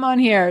see them on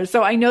here.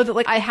 So I know that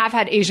like I have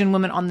had Asian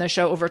women on the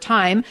show over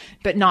time,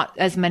 but not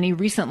as many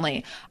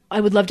recently.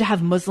 I would love to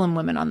have Muslim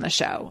women on the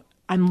show.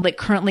 I'm like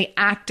currently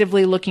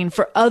actively looking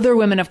for other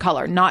women of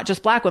color, not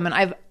just Black women.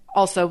 I've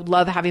also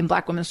love having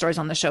Black women's stories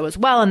on the show as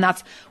well. And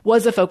that's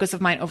was a focus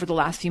of mine over the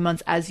last few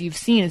months, as you've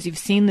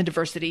seen the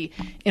diversity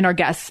in our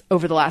guests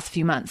over the last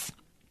few months.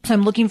 So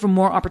I'm looking for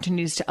more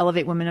opportunities to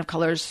elevate women of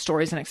color's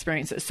stories and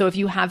experiences. So if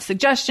you have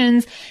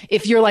suggestions,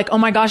 if you're like, oh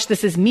my gosh,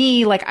 this is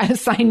me, like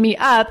sign me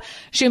up,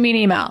 shoot me an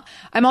email.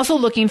 I'm also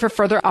looking for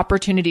further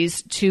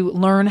opportunities to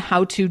learn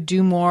how to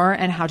do more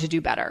and how to do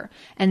better.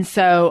 And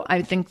so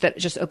I think that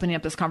just opening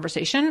up this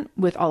conversation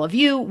with all of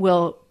you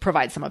will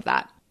provide some of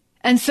that.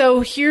 And so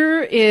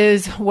here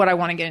is what I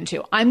want to get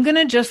into. I'm going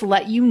to just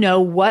let you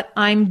know what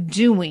I'm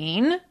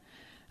doing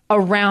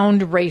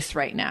around race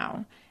right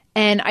now.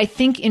 And I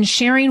think in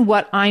sharing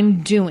what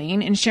I'm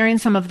doing and sharing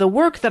some of the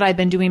work that I've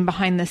been doing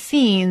behind the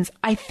scenes,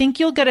 I think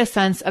you'll get a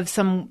sense of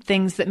some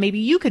things that maybe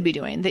you could be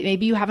doing that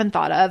maybe you haven't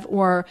thought of,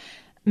 or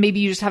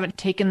maybe you just haven't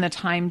taken the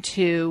time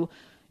to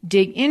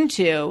dig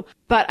into.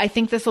 But I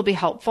think this will be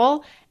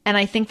helpful. And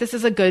I think this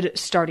is a good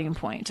starting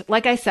point.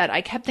 Like I said,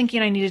 I kept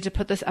thinking I needed to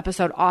put this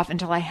episode off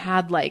until I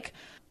had like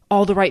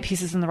all the right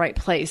pieces in the right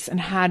place and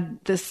had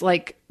this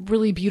like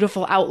really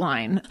beautiful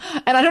outline.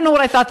 And I don't know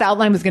what I thought the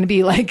outline was going to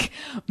be. Like,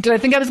 did I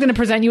think I was going to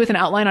present you with an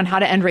outline on how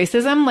to end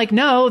racism? Like,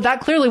 no, that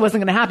clearly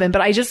wasn't going to happen.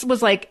 But I just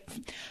was like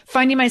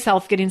finding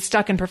myself getting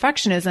stuck in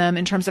perfectionism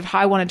in terms of how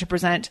I wanted to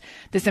present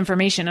this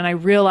information. And I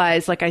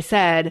realized, like I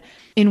said,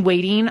 in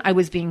waiting, I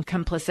was being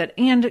complicit,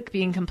 and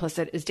being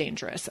complicit is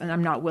dangerous. And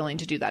I'm not willing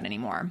to do that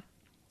anymore.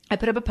 I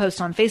put up a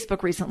post on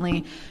Facebook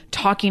recently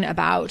talking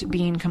about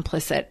being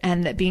complicit,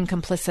 and that being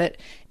complicit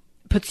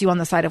puts you on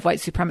the side of white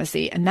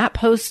supremacy. And that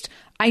post,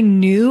 I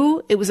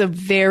knew it was a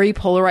very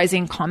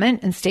polarizing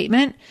comment and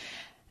statement.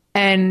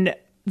 And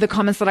the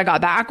comments that I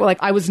got back were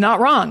like, I was not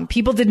wrong.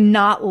 People did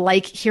not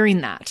like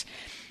hearing that.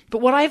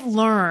 But what I've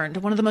learned,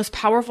 one of the most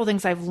powerful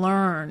things I've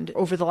learned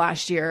over the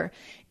last year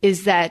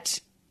is that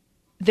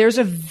there's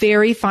a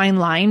very fine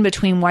line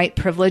between white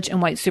privilege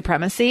and white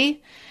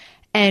supremacy.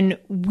 And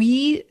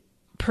we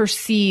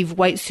perceive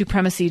white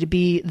supremacy to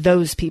be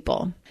those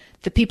people,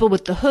 the people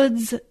with the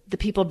hoods, the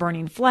people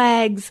burning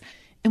flags.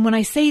 And when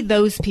I say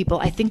those people,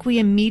 I think we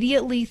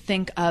immediately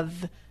think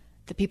of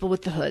the people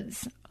with the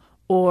hoods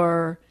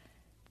or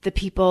the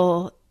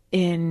people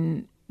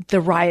in the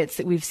riots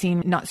that we've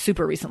seen, not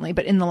super recently,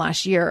 but in the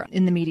last year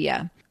in the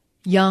media.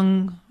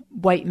 Young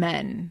white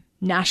men,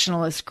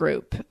 nationalist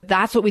group.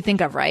 That's what we think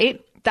of,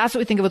 right? That's what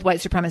we think of with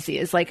white supremacy,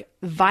 is like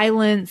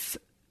violence,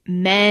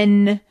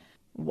 men,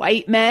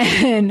 white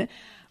men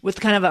with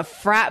kind of a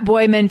frat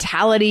boy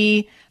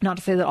mentality. Not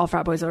to say that all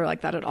frat boys are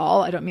like that at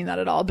all. I don't mean that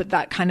at all, but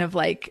that kind of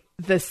like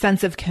the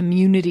sense of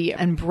community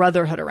and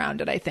brotherhood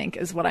around it, I think,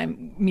 is what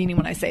I'm meaning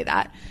when I say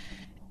that.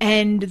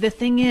 And the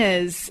thing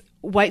is,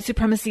 white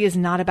supremacy is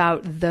not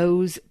about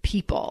those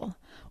people.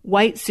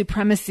 White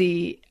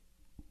supremacy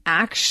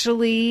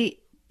actually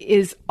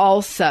is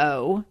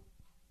also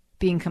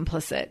being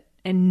complicit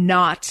and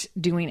not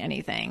doing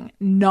anything,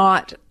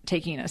 not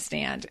taking a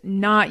stand,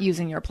 not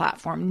using your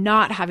platform,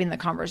 not having the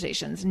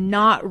conversations,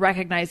 not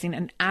recognizing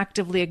and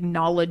actively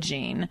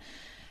acknowledging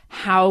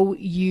how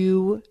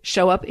you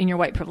show up in your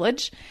white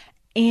privilege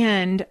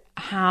and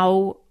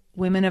how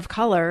women of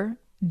color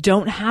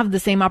don't have the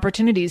same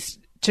opportunities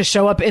to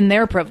show up in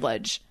their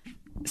privilege.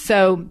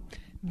 So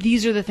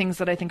these are the things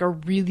that I think are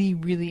really,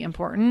 really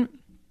important.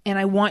 And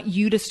I want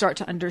you to start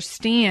to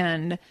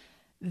understand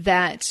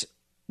that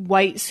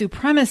white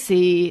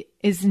supremacy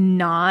is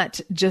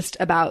not just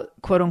about,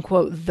 quote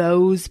unquote,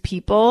 those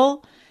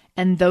people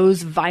and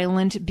those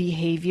violent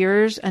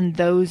behaviors and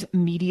those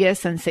media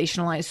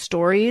sensationalized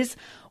stories.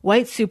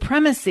 White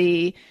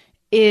supremacy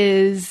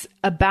is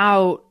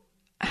about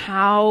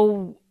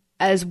how,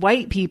 as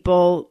white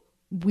people,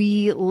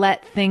 we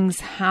let things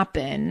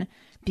happen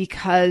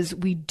because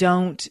we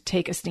don't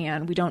take a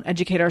stand. We don't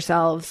educate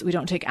ourselves. We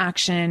don't take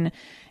action.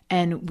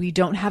 And we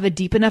don't have a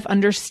deep enough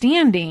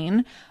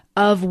understanding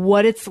of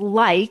what it's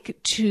like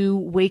to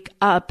wake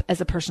up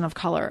as a person of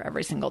color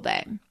every single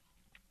day.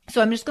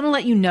 So I'm just going to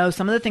let you know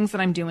some of the things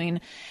that I'm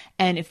doing.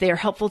 And if they are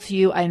helpful to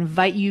you, I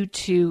invite you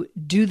to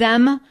do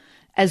them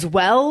as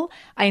well.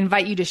 I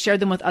invite you to share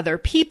them with other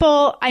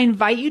people. I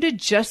invite you to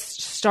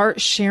just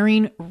start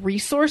sharing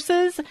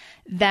resources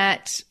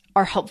that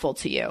are helpful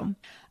to you.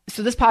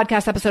 So this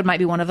podcast episode might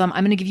be one of them.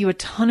 I'm going to give you a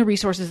ton of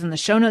resources in the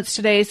show notes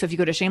today. So if you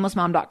go to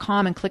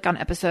shamelessmom.com and click on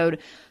episode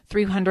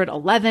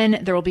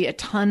 311, there will be a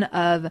ton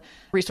of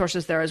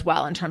resources there as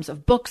well in terms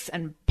of books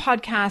and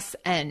podcasts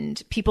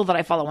and people that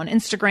I follow on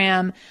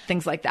Instagram,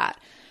 things like that.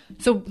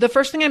 So the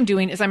first thing I'm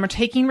doing is I'm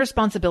taking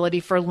responsibility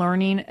for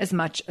learning as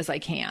much as I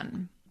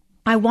can.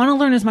 I want to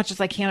learn as much as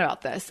I can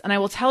about this. And I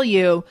will tell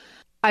you,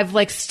 I've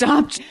like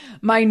stopped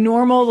my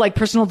normal like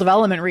personal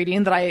development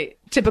reading that I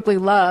typically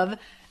love.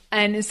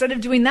 And instead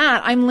of doing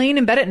that, I'm laying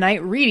in bed at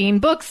night reading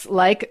books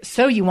like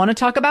So You Want to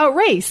Talk About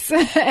Race?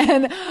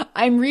 And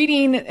I'm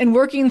reading and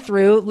working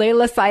through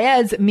Layla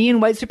Syed's Me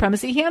and White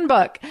Supremacy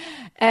Handbook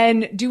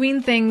and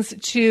doing things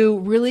to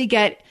really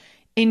get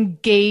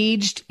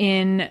engaged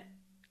in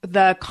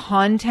the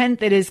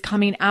content that is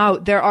coming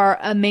out. There are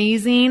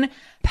amazing,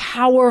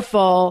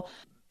 powerful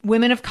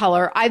women of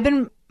color. I've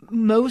been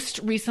most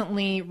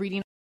recently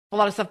reading a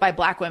lot of stuff by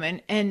Black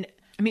women. And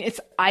I mean,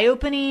 it's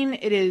eye-opening.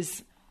 It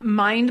is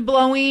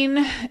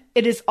mind-blowing.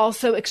 It is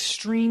also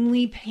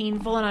extremely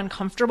painful and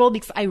uncomfortable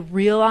because I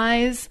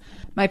realize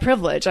my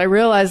privilege. I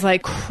realize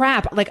like,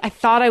 crap, like I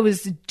thought I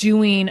was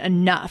doing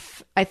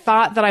enough. I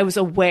thought that I was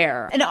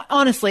aware. And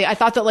honestly, I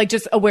thought that like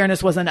just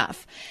awareness was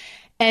enough.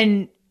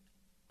 And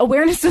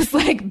awareness is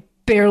like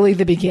barely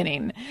the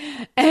beginning.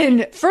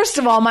 And first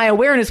of all, my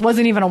awareness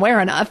wasn't even aware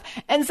enough.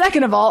 And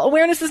second of all,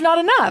 awareness is not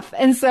enough.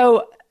 And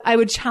so I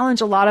would challenge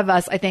a lot of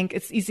us. I think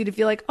it's easy to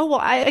feel like, oh, well,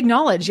 I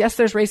acknowledge, yes,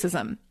 there's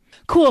racism.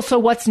 Cool. So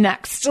what's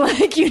next?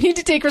 Like you need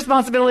to take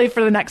responsibility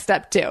for the next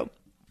step too.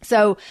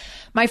 So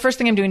my first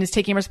thing I'm doing is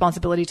taking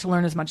responsibility to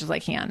learn as much as I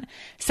can.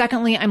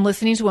 Secondly, I'm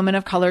listening to women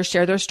of color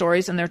share their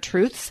stories and their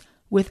truths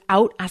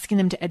without asking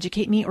them to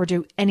educate me or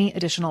do any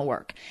additional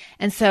work.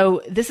 And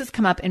so this has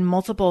come up in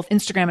multiple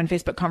Instagram and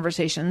Facebook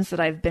conversations that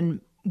I've been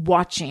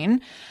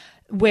watching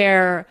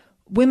where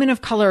women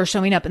of color are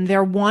showing up and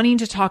they're wanting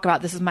to talk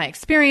about, this is my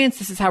experience.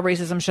 This is how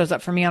racism shows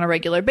up for me on a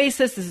regular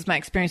basis. This is my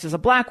experience as a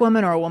Black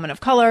woman or a woman of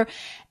color.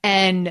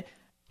 And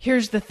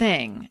here's the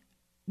thing.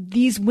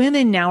 These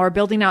women now are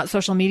building out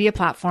social media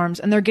platforms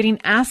and they're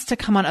getting asked to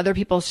come on other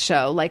people's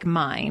show like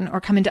mine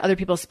or come into other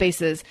people's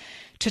spaces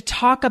to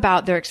talk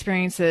about their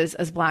experiences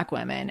as Black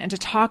women and to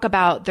talk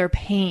about their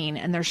pain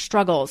and their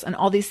struggles and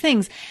all these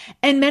things.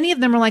 And many of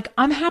them are like,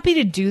 I'm happy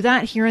to do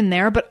that here and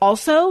there, but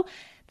also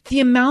the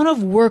amount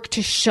of work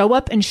to show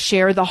up and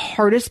share the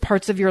hardest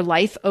parts of your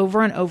life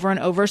over and over and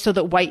over so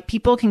that white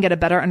people can get a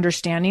better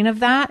understanding of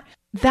that,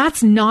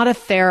 that's not a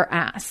fair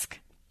ask.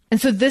 And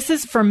so this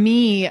is for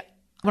me,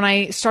 when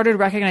I started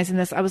recognizing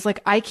this, I was like,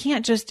 I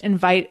can't just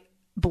invite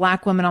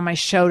Black women on my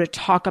show to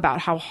talk about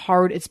how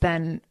hard it's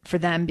been for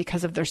them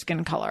because of their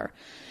skin color.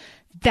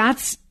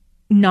 That's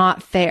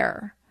not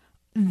fair.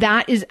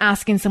 That is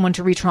asking someone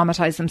to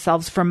re-traumatize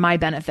themselves for my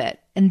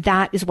benefit. And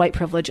that is white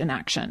privilege in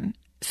action.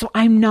 So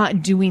I'm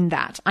not doing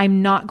that.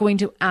 I'm not going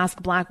to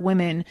ask Black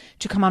women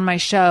to come on my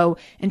show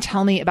and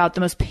tell me about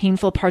the most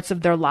painful parts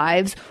of their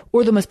lives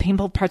or the most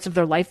painful parts of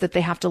their life that they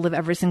have to live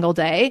every single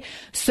day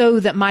so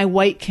that my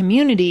white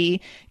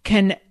community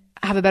can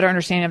have a better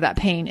understanding of that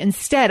pain.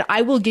 Instead,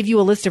 I will give you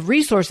a list of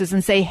resources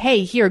and say,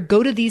 hey, here,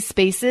 go to these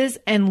spaces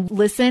and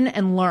listen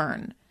and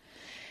learn.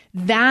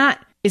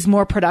 That is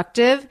more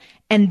productive.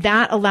 And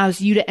that allows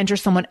you to enter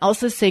someone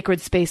else's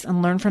sacred space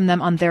and learn from them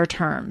on their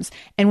terms.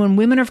 And when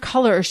women of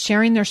color are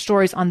sharing their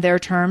stories on their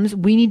terms,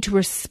 we need to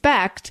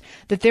respect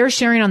that they're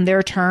sharing on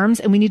their terms,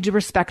 and we need to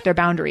respect their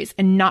boundaries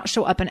and not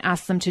show up and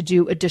ask them to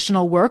do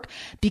additional work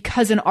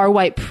because in our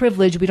white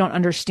privilege, we don't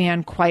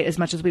understand quite as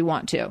much as we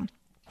want to.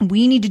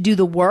 We need to do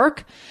the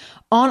work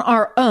on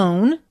our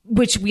own,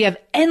 which we have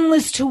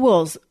endless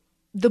tools.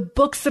 The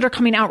books that are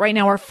coming out right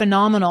now are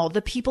phenomenal.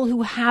 The people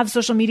who have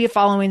social media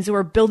followings who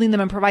are building them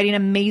and providing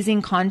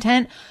amazing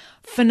content,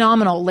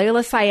 phenomenal.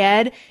 Layla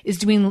Syed is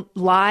doing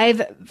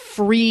live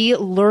free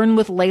Learn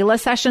with Layla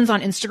sessions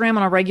on Instagram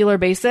on a regular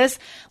basis.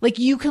 Like,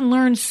 you can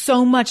learn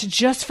so much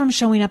just from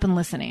showing up and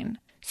listening.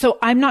 So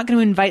I'm not going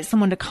to invite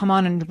someone to come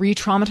on and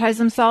re-traumatize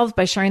themselves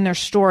by sharing their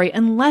story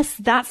unless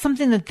that's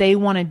something that they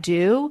want to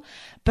do.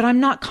 But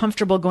I'm not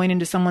comfortable going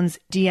into someone's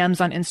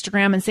DMs on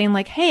Instagram and saying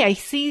like, hey, I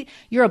see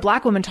you're a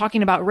Black woman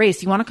talking about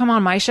race. You want to come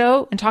on my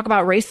show and talk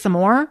about race some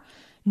more?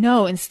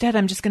 No, instead,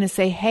 I'm just going to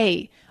say,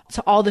 hey,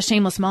 to all the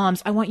shameless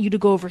moms, I want you to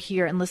go over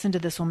here and listen to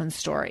this woman's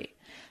story.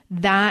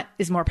 That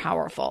is more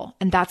powerful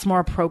and that's more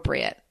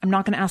appropriate. I'm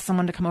not going to ask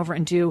someone to come over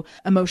and do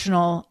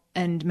emotional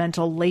and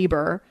mental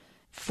labor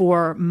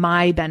for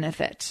my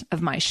benefit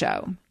of my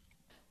show.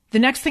 The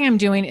next thing I'm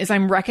doing is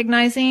I'm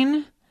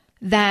recognizing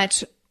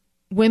that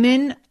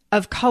women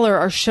of color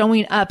are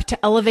showing up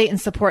to elevate and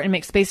support and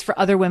make space for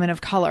other women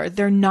of color.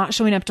 They're not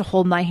showing up to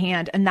hold my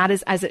hand, and that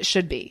is as it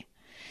should be.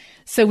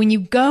 So when you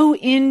go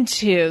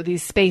into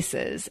these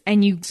spaces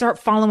and you start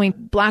following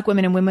Black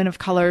women and women of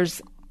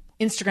color's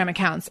Instagram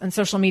accounts and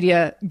social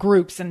media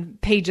groups and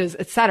pages,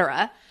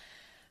 etc.,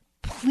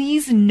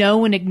 please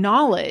know and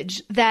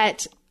acknowledge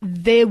that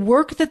the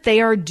work that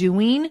they are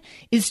doing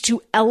is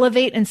to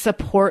elevate and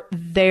support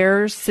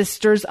their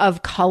sisters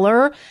of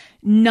color,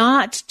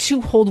 not to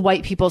hold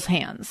white people's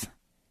hands.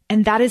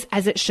 And that is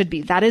as it should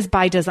be. That is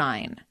by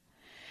design.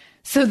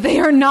 So they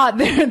are not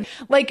there.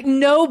 Like,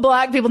 no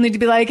Black people need to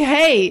be like,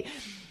 hey,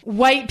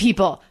 white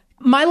people,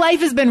 my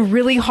life has been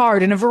really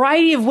hard in a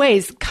variety of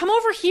ways. Come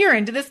over here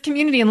into this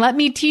community and let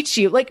me teach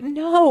you. Like,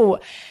 no,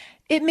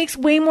 it makes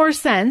way more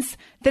sense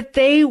that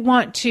they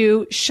want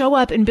to show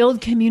up and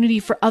build community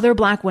for other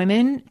Black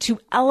women, to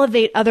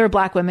elevate other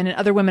Black women and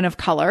other women of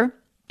color,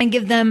 and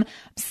give them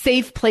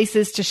safe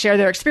places to share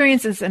their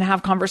experiences and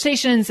have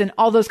conversations and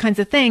all those kinds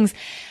of things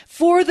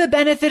for the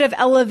benefit of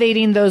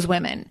elevating those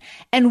women.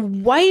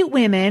 And white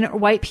women or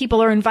white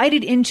people are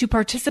invited in to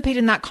participate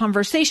in that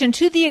conversation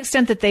to the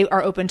extent that they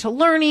are open to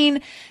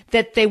learning,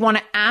 that they want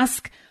to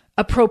ask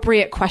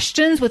appropriate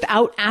questions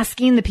without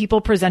asking the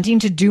people presenting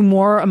to do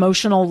more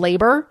emotional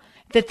labor,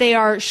 that they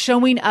are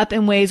showing up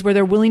in ways where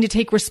they're willing to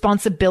take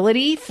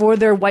responsibility for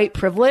their white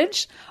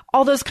privilege,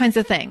 all those kinds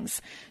of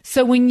things.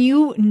 So when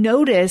you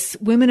notice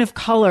women of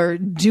color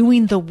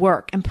doing the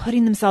work and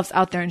putting themselves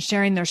out there and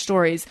sharing their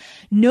stories,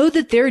 know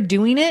that they're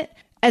doing it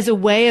as a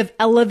way of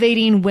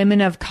elevating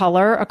women of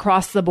color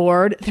across the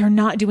board. They're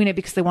not doing it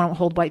because they want to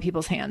hold white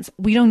people's hands.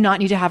 We do not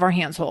need to have our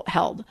hands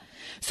held.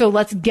 So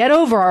let's get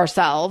over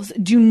ourselves.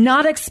 Do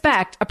not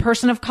expect a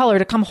person of color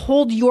to come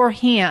hold your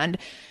hand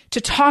to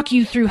talk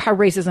you through how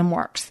racism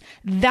works.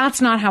 That's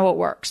not how it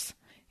works.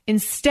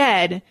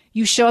 Instead,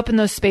 you show up in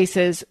those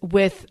spaces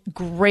with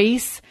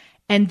grace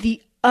and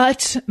the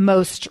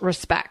utmost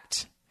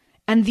respect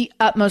and the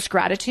utmost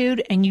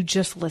gratitude, and you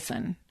just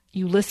listen.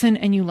 You listen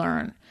and you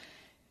learn.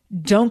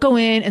 Don't go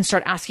in and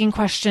start asking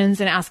questions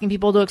and asking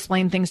people to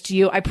explain things to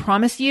you. I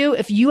promise you,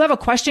 if you have a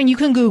question, you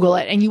can Google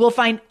it and you will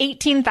find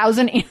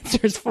 18,000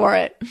 answers for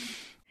it.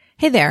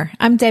 Hey there,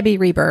 I'm Debbie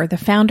Reber, the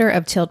founder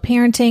of Tilt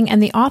Parenting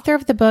and the author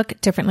of the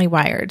book Differently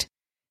Wired.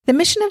 The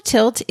mission of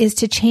Tilt is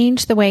to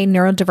change the way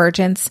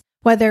neurodivergence,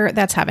 whether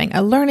that's having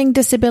a learning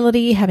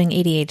disability, having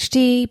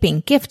ADHD, being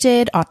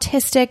gifted,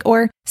 autistic,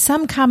 or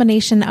some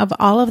combination of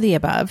all of the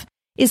above,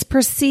 is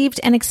perceived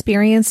and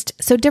experienced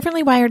so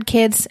differently wired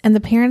kids and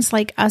the parents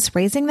like us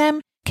raising them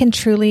can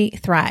truly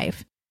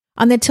thrive.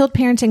 On the Tilt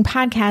Parenting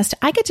podcast,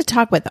 I get to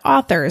talk with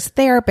authors,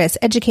 therapists,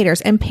 educators,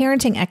 and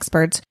parenting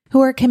experts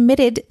who are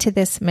committed to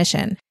this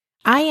mission.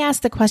 I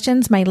ask the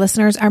questions my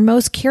listeners are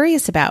most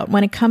curious about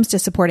when it comes to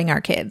supporting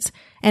our kids.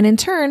 And in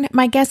turn,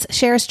 my guests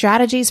share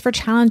strategies for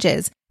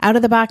challenges,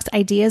 out-of-the-box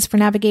ideas for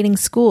navigating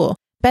school,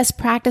 best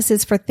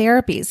practices for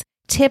therapies,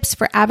 tips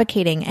for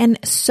advocating, and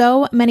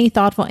so many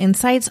thoughtful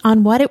insights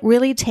on what it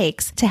really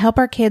takes to help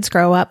our kids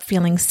grow up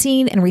feeling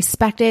seen and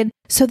respected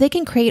so they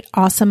can create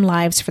awesome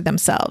lives for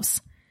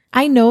themselves.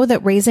 I know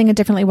that raising a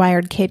differently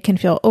wired kid can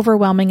feel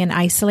overwhelming and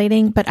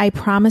isolating, but I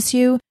promise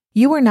you,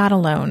 you are not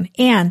alone,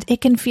 and it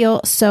can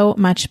feel so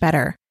much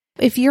better.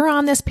 If you're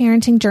on this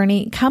parenting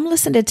journey, come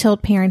listen to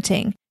Tilt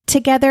Parenting.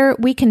 Together,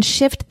 we can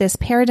shift this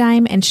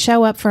paradigm and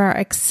show up for our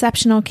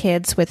exceptional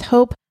kids with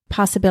hope,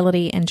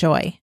 possibility, and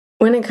joy.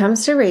 When it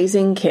comes to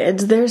raising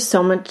kids, there's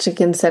so much to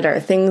consider.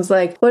 Things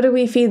like, what do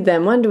we feed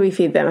them? When do we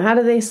feed them? How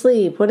do they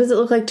sleep? What does it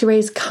look like to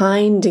raise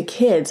kind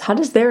kids? How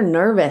does their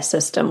nervous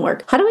system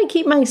work? How do I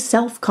keep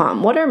myself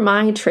calm? What are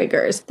my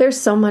triggers? There's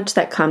so much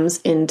that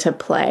comes into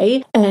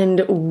play,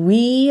 and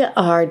we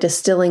are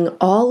distilling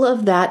all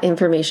of that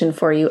information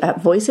for you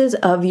at Voices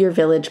of Your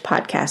Village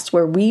podcast,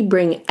 where we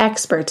bring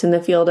experts in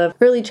the field of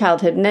early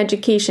childhood and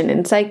education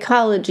and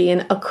psychology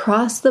and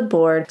across the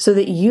board so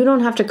that you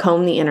don't have to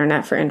comb the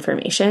internet for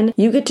information.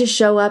 You get to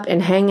show up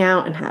and hang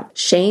out and have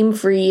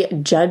shame-free,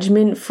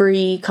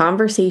 judgment-free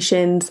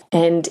conversations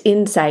and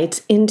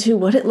insights into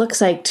what it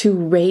looks like to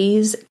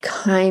raise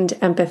kind,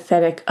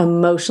 empathetic,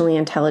 emotionally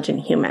intelligent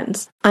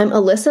humans. I'm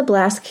Alyssa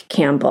Blask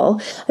Campbell.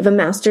 I have a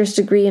master's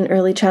degree in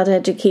early childhood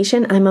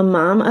education. I'm a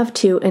mom of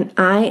 2, and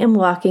I am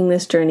walking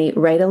this journey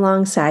right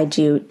alongside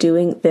you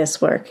doing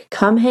this work.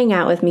 Come hang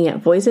out with me at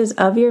Voices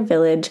of Your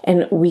Village,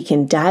 and we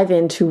can dive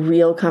into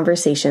real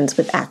conversations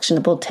with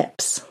actionable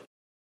tips.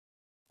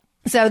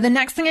 So the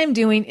next thing I'm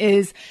doing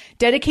is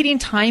dedicating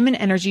time and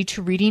energy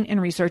to reading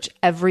and research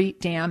every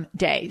damn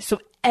day. So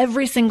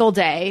every single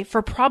day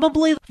for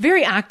probably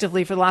very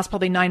actively for the last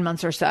probably 9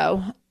 months or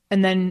so.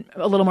 And then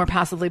a little more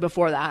passively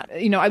before that.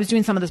 I was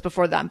doing some of this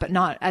before that, but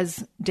not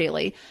as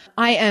daily.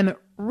 I am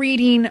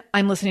reading,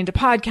 I'm listening to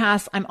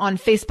podcasts, I'm on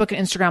Facebook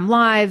and Instagram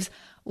Lives,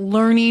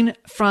 learning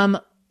from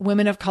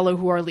women of color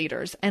who are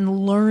leaders and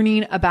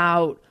learning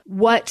about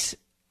what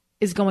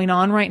is going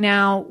on right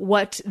now,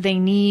 what they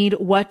need,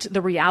 what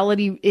the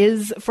reality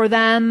is for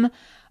them.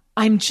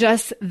 I'm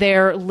just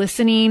there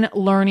listening,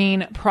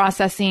 learning,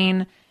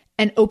 processing,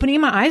 and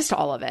opening my eyes to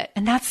all of it.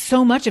 And that's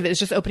so much of it is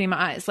just opening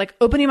my eyes. Like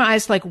opening my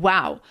eyes to like,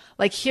 wow.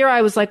 Like here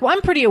I was like, well,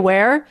 I'm pretty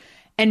aware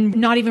and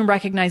not even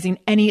recognizing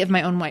any of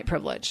my own white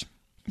privilege.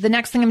 The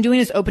next thing I'm doing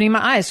is opening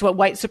my eyes to what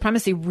white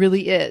supremacy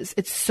really is.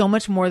 It's so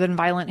much more than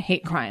violent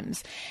hate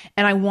crimes.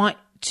 And I want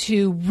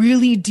to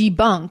really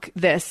debunk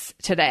this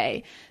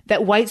today,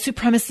 that white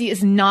supremacy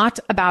is not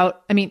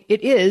about,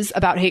 it is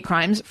about hate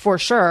crimes for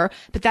sure,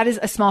 but that is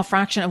a small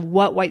fraction of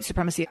what white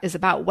supremacy is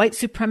about. White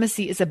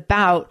supremacy is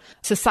about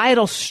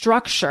societal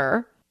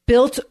structure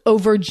built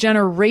over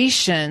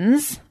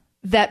generations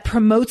that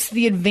promotes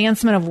the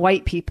advancement of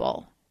white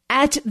people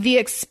at the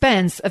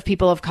expense of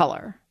people of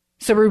color.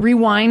 So we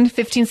rewind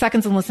 15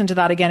 seconds and listen to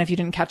that again if you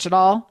didn't catch it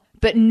all.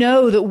 But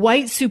know that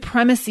white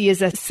supremacy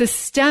is a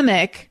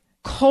systemic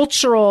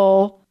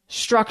cultural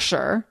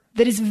structure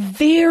that is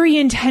very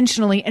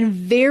intentionally and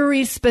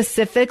very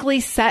specifically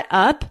set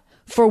up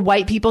for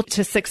white people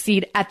to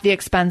succeed at the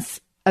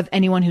expense of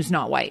anyone who's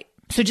not white.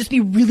 So just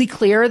be really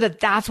clear that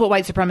that's what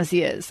white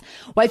supremacy is.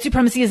 White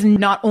supremacy is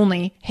not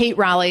only hate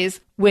rallies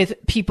with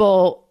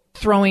people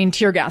throwing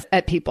tear gas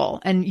at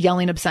people and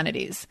yelling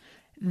obscenities.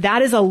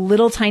 That is a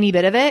little tiny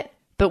bit of it.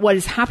 But what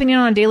is happening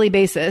on a daily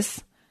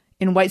basis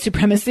in white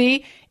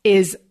supremacy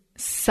is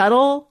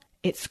subtle,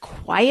 it's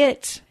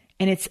quiet,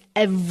 and it's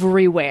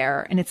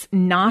everywhere. And it's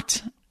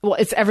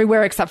it's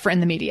everywhere except for in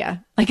the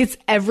media. Like it's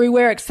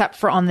everywhere except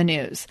for on the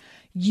news.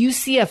 You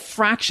see a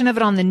fraction of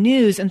it on the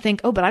news and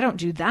think, oh, but I don't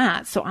do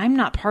that, so I'm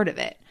not part of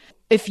it.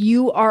 If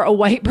you are a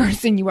white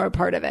person, you are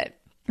part of it.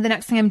 The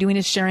next thing I'm doing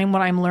is sharing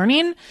what I'm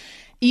learning,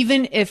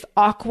 even if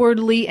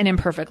awkwardly and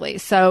imperfectly.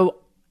 So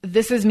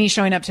this is me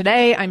showing up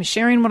today. I'm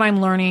sharing what I'm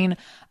learning,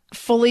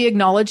 fully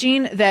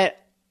acknowledging that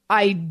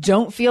I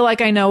don't feel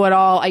like I know it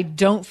all. I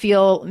don't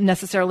feel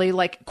necessarily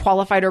like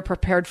qualified or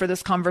prepared for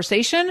this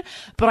conversation,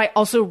 but I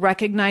also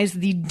recognize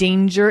the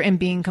danger in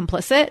being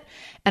complicit,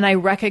 and I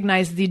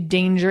recognize the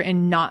danger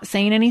in not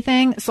saying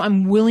anything. So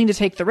I'm willing to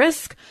take the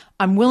risk.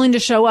 I'm willing to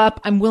show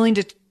up. I'm willing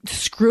to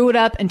screw it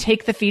up and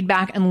take the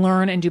feedback and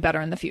learn and do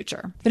better in the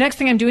future. The next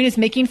thing I'm doing is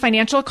making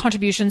financial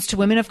contributions to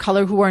women of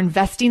color who are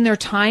investing their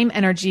time,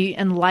 energy,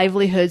 and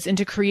livelihoods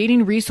into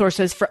creating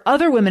resources for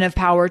other women of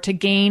power to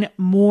gain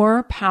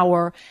more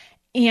power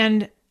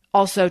and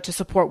also to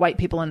support white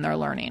people in their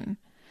learning.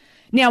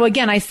 Now,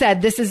 again, I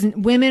said this is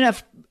women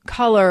of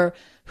color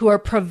who are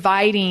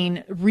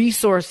providing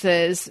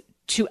resources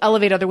to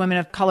elevate other women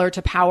of color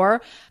to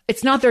power.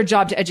 It's not their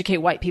job to educate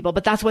white people,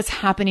 but that's what's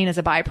happening as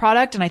a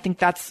byproduct. And I think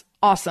that's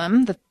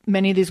awesome that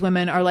many of these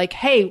women are like,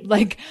 hey,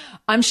 like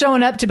I'm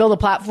showing up to build a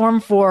platform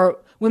for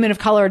women of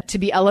color to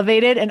be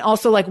elevated. And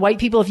also like white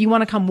people, if you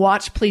want to come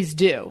watch, please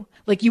do.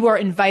 Like you are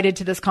invited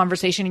to this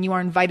conversation and you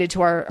are invited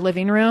to our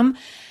living room.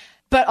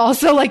 But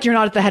also like you're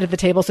not at the head of the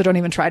table, so don't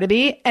even try to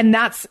be. And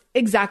that's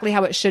exactly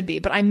how it should be.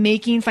 But I'm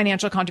making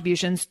financial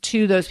contributions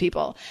to those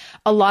people.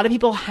 A lot of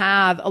people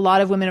have a lot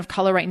of women of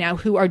color right now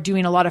who are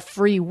doing a lot of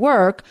free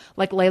work,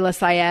 like Layla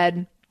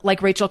Syed,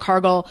 like Rachel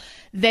Cargill.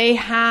 They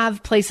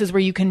have places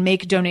where you can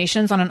make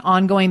donations on an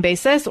ongoing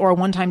basis or a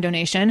one-time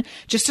donation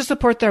just to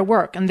support their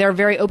work. And they're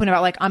very open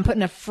about like, I'm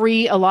putting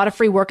a lot of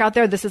free work out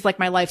there. This is like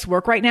my life's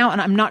work right now. And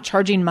I'm not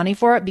charging money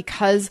for it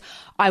because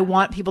I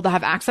want people to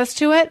have access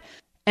to it.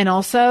 And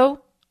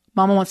also,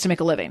 mama wants to make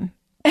a living.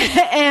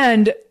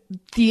 And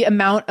the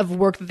amount of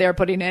work that they're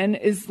putting in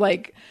is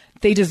like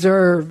they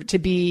deserve to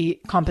be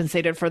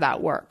compensated for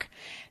that work.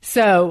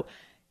 So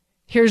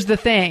here's the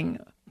thing.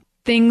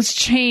 Things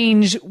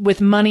change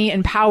with money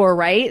and power,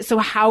 right? So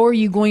how are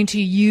you going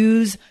to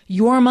use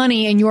your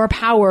money and your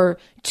power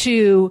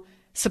to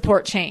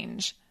support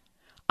change?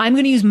 I'm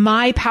going to use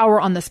my power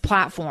on this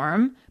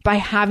platform by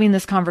having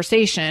this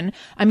conversation.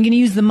 I'm going to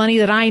use the money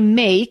that I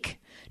make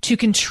to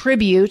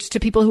contribute to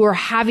people who are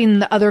having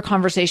the other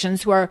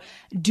conversations, who are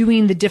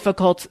doing the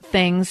difficult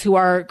things, who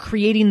are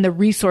creating the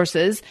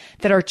resources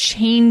that are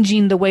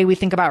changing the way we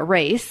think about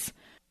race.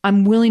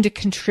 I'm willing to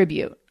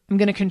contribute. I'm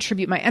going to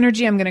contribute my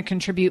energy. I'm going to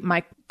contribute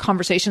my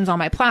conversations on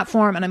my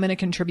platform, and I'm going to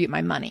contribute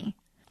my money.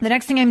 The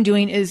next thing I'm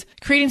doing is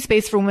creating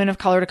space for women of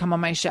color to come on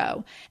my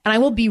show. And I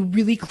will be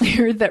really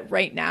clear that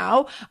right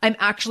now I'm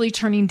actually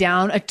turning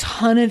down a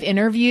ton of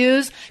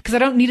interviews because I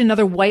don't need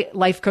another white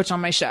life coach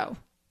on my show.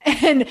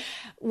 And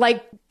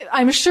like,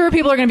 I'm sure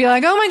people are going to be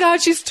like, oh my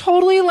God, she's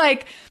totally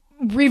like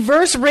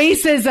reverse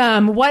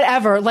racism,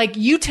 whatever. Like,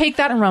 you take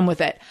that and run with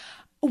it.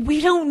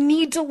 We don't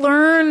need to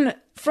learn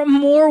from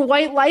more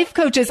white life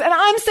coaches. And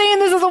I'm saying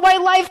this as a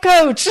white life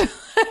coach.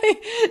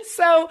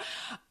 So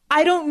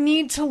I don't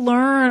need to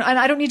learn, and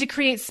I don't need to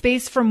create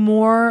space for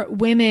more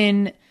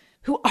women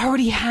who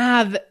already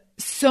have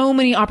so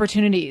many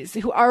opportunities,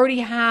 who already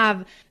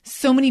have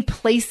so many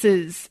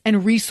places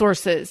and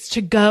resources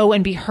to go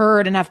and be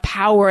heard and have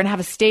power and have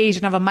a stage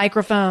and have a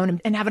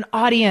microphone and have an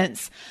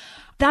audience.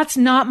 That's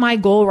not my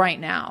goal right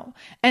now.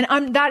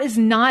 And that is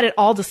not at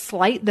all to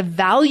slight the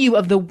value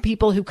of the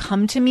people who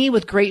come to me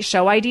with great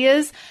show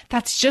ideas.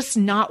 That's just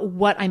not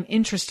what I'm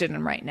interested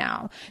in right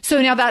now.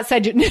 So now that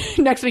said,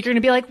 next week you're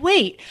going to be like,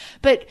 wait,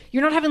 but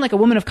you're not having like a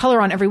woman of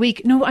color on every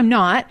week. No, I'm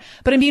not.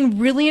 But I'm being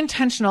really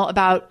intentional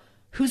about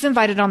who's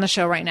invited on the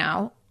show right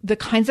now, the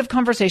kinds of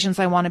conversations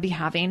I want to be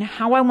having,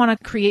 how I want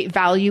to create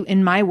value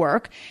in my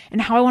work,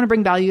 and how I want to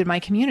bring value to my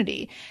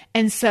community.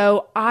 And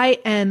so I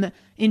am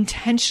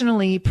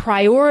intentionally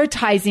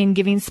prioritizing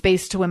giving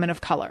space to women of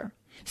color.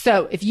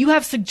 So if you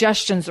have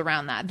suggestions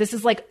around that, this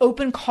is like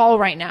open call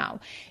right now.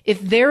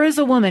 If there is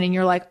a woman and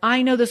you're like,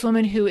 I know this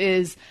woman who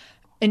is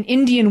an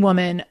Indian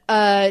woman,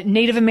 a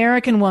Native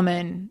American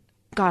woman.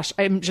 Gosh,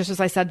 just as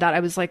I said that,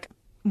 I was like,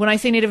 when I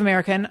say Native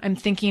American, I'm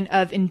thinking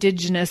of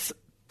indigenous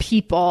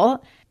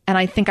people. And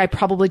I think I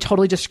probably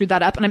totally just screwed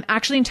that up. And I'm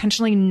actually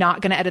intentionally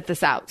not going to edit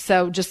this out.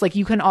 So just like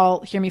you can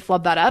all hear me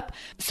flub that up.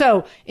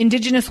 So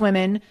indigenous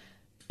women,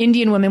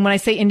 Indian women. When I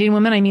say Indian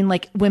women, I mean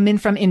like women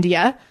from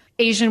India,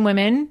 Asian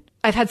women.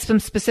 I've had some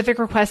specific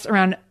requests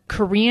around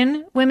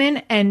Korean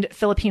women and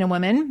Filipino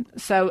women.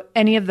 So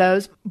any of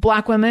those.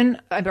 Black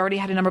women. I've already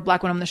had a number of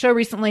Black women on the show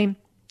recently.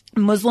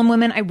 Muslim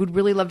women. I would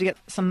really love to get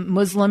some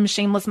Muslim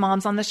shameless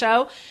moms on the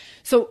show.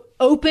 So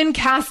open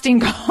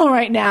casting call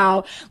right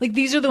now. Like,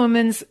 these are the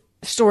women's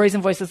stories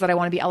and voices that I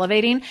want to be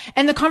elevating.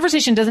 And the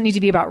conversation doesn't need to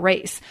be about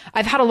race.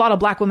 I've had a lot of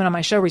Black women on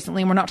my show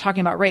recently, and we're not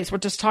talking about race. We're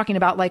just talking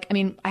about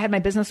I had my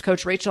business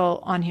coach,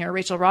 Rachel, on here,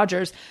 Rachel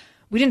Rogers.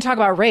 We didn't talk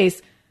about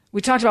race.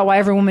 We talked about why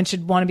every woman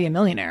should want to be a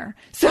millionaire.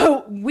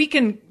 So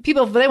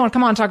people, if they want to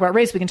come on and talk about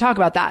race, we can talk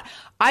about that.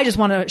 I just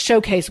want to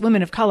showcase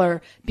women of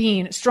color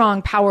being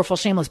strong, powerful,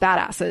 shameless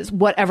badasses,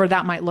 whatever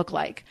that might look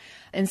like.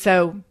 And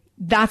so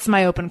that's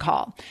my open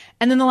call.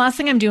 And then the last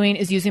thing I'm doing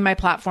is using my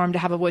platform to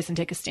have a voice and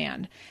take a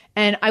stand.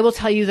 And I will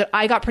tell you that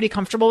I got pretty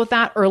comfortable with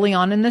that early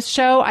on in this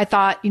show. I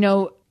thought,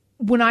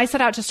 when I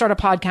set out to start a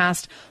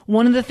podcast,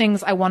 one of the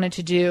things I wanted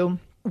to do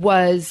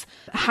was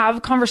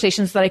have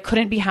conversations that I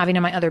couldn't be having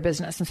in my other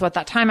business. And so at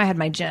that time I had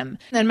my gym.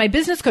 And my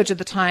business coach at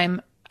the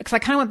time, because I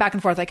kind of went back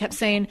and forth, I kept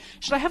saying,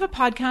 should I have a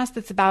podcast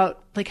that's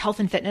about like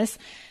health and fitness?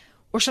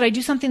 Or should I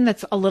do something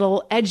that's a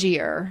little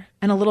edgier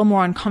and a little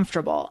more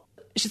uncomfortable?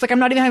 She's like, I'm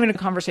not even having a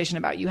conversation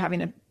about you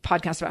having a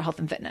podcast about health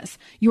and fitness.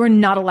 You are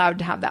not allowed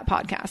to have that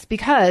podcast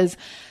because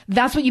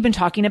that's what you've been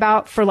talking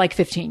about for like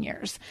 15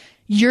 years.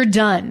 You're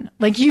done.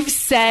 Like, you've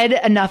said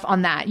enough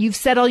on that. You've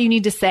said all you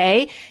need to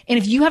say. And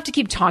if you have to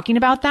keep talking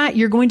about that,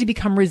 you're going to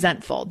become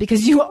resentful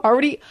because you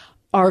already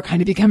are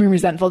kind of becoming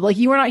resentful. Like,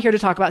 you are not here to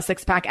talk about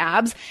six-pack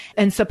abs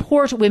and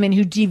support women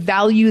who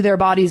devalue their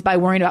bodies by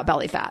worrying about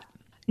belly fat.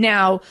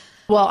 Now,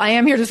 well, I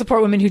am here to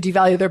support women who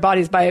devalue their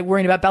bodies by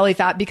worrying about belly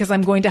fat because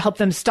I'm going to help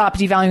them stop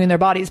devaluing their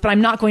bodies, but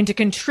I'm not going to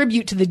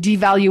contribute to the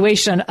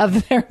devaluation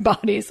of their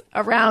bodies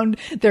around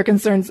their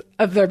concerns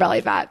of their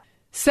belly fat.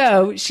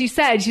 So she's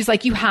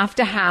like, you have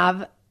to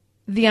have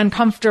the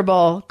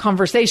Uncomfortable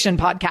Conversation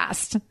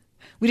podcast.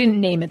 We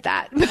didn't name it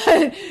that,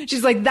 but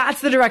she's like,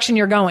 that's the direction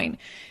you're going.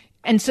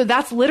 And so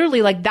that's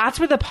literally like, that's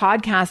where the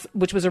podcast,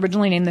 which was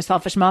originally named the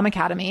Selfish Mom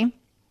Academy.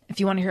 If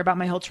you want to hear about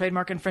my whole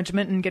trademark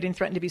infringement and getting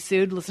threatened to be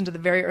sued, listen to the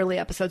very early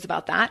episodes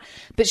about that.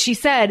 But she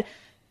said,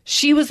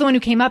 she was the one who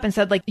came up and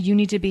said, like, you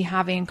need to be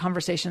having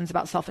conversations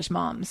about selfish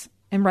moms.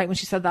 And right when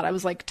she said that, I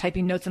was like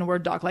typing notes in a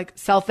Word doc, like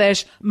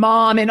selfish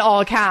mom in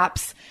all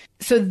caps.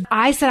 So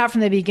I set out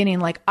from the beginning,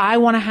 like, I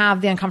want to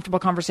have the uncomfortable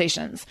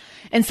conversations.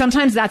 And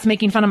sometimes that's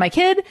making fun of my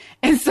kid.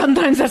 And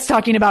sometimes that's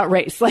talking about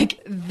race.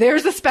 Like,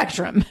 there's a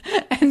spectrum.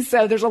 And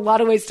so there's a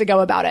lot of ways to go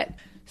about it.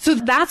 So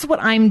that's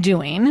what I'm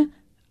doing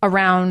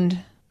around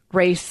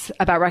race,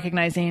 about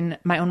recognizing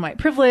my own white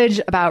privilege,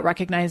 about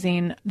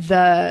recognizing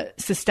the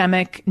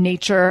systemic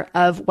nature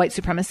of white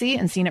supremacy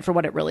and seeing it for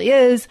what it really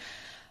is.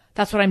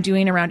 That's what I'm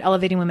doing around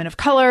elevating women of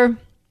color.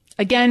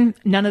 Again,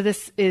 none of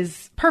this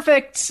is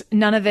perfect.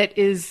 None of it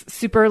is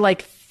super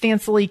like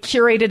fancily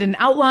curated and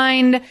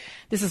outlined.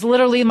 This is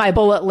literally my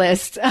bullet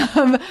list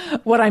of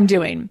what I'm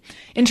doing.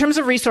 In terms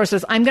of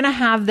resources, I'm going to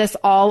have this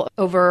all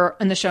over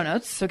in the show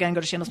notes. So again, go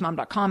to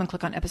shamelessmom.com and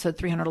click on episode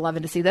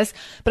 311 to see this.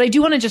 But I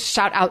do want to just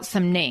shout out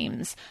some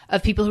names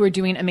of people who are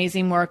doing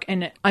amazing work.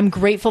 And I'm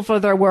grateful for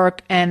their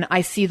work. And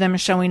I see them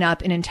showing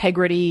up in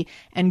integrity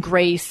and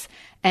grace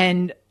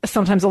and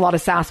sometimes a lot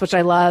of sass, which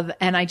I love.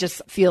 And I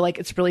just feel like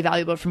it's really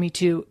valuable for me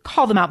to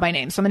call them out by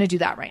name. So I'm going to do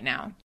that right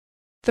now.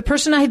 The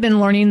person I've been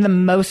learning the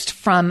most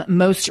from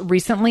most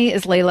recently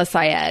is Layla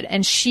Syed,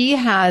 and she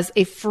has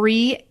a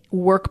free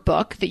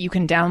workbook that you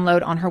can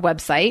download on her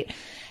website,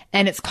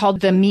 and it's called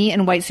the Me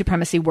and White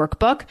Supremacy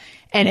Workbook,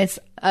 and it's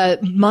a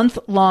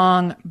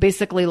month-long,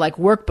 basically like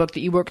workbook that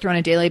you work through on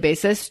a daily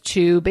basis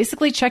to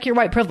basically check your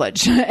white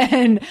privilege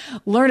and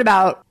learn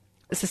about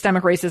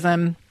systemic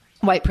racism,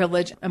 white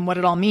privilege, and what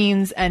it all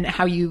means and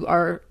how you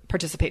are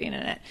participating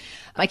in it.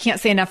 I can't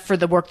say enough for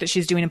the work that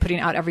she's doing and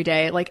putting out every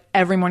day. Like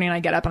every morning I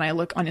get up and I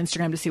look on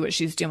Instagram to see what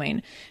she's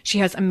doing. She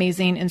has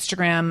amazing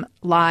Instagram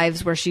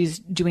lives where she's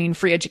doing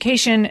free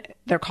education.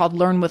 They're called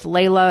Learn with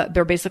Layla.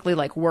 They're basically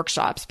like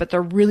workshops, but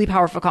they're really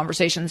powerful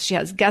conversations. She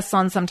has guests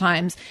on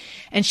sometimes,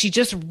 and she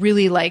just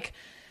really like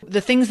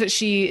the things that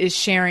she is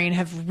sharing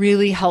have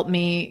really helped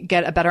me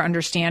get a better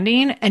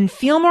understanding and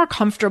feel more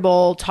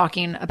comfortable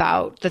talking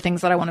about the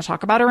things that I want to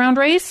talk about around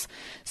race.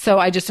 So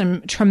I just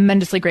am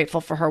tremendously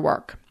grateful for her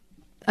work.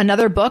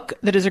 Another book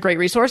that is a great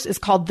resource is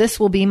called This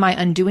Will Be My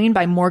Undoing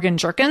by Morgan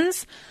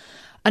Jerkins.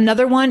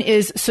 Another one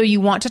is So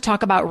You Want to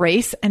Talk About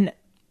Race. And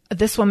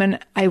this woman,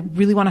 I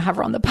really want to have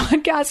her on the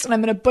podcast, and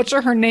I'm going to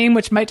butcher her name,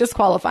 which might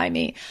disqualify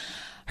me.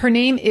 Her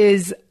name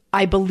is,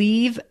 I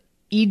believe,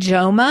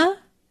 Ijoma.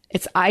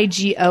 It's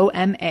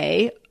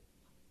Igoma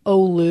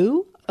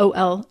Oluo,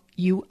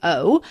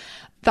 Oluo.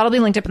 That'll be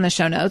linked up in the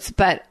show notes,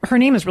 but her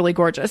name is really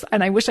gorgeous,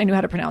 and I wish I knew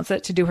how to pronounce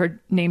it to do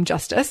her name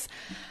justice.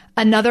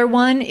 Another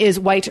one is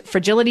White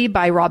Fragility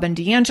by Robin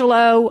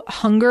DiAngelo,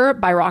 Hunger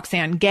by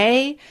Roxane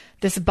Gay,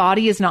 This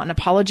Body Is Not an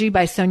Apology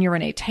by Sonia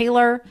Renee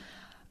Taylor,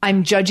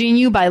 I'm Judging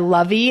You by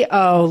Lovey.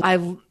 Oh,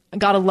 I've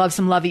got to love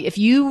some Lovey. If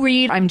you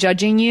read I'm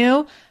Judging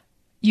You,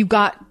 you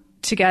got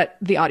to get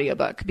the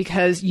audiobook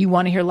because you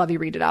want to hear Lovey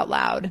read it out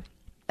loud.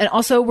 And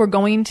also, We're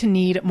Going to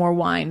Need More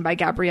Wine by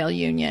Gabrielle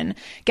Union.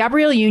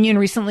 Gabrielle Union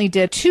recently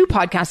did 2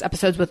 podcast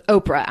episodes with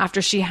Oprah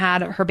after she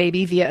had her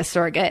baby via a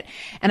surrogate.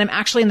 And I'm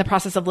actually in the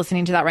process of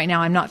listening to that right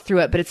now. I'm not through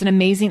it, but it's an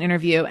amazing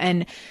interview.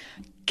 And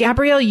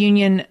Gabrielle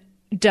Union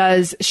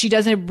does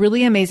a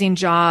really amazing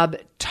job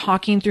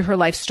talking through her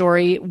life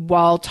story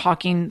while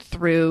talking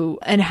through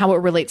and how it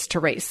relates to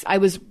race. I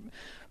was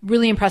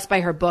really impressed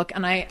by her book,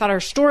 and I thought her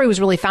story was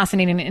really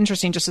fascinating and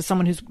interesting just as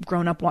someone who's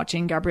grown up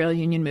watching Gabrielle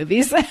Union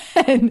movies.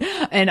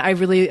 and I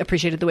really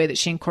appreciated the way that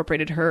she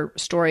incorporated her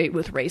story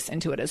with race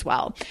into it as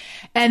well.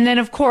 And then,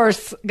 of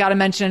course, got to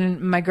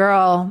mention my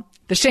girl,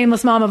 the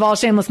shameless mom of all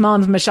shameless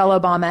moms, Michelle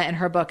Obama, and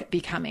her book,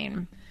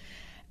 Becoming.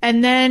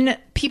 And then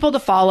people to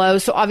follow.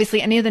 So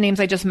obviously any of the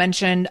names I just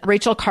mentioned,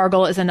 Rachel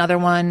Cargill is another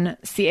one,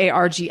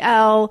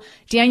 Cargl.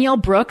 Danielle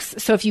Brooks.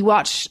 So if you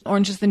watch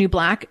Orange is the New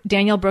Black,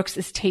 Danielle Brooks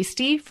is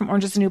Tasty from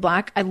Orange is the New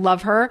Black. I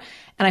love her.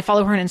 And I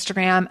follow her on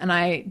Instagram, and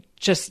I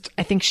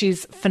think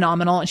she's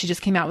phenomenal. And she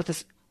just came out with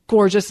this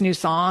gorgeous new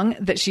song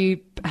that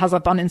she has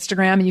up on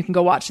Instagram, and you can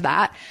go watch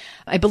that.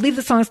 I believe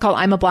the song is called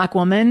I'm a Black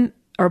Woman.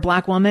 Or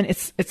Black Woman.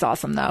 It's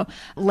awesome though.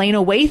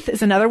 Lena Waithe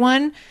is another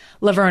one.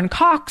 Laverne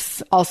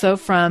Cox, also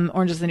from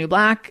Orange is the New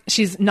Black.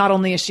 She's not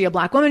only is she a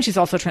Black woman, she's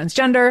also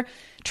transgender.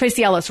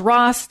 Tracee Ellis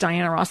Ross,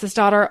 Diana Ross's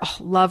daughter. Oh,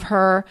 love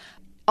her.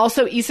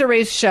 Also, Issa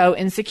Rae's show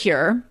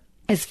Insecure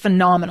is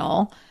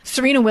phenomenal.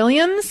 Serena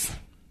Williams,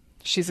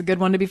 she's a good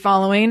one to be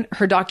following.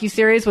 Her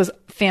docuseries was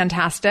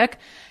fantastic.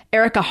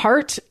 Erica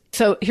Hart.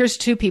 So here's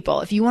 2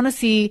 people. If you want to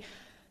see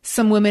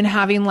some women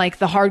having like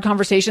the hard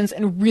conversations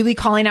and really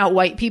calling out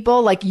white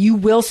people, like you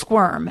will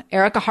squirm.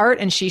 Erica Hart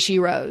and Shishi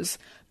Rose,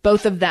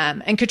 both of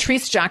them. And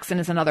Catrice Jackson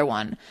is another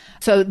one.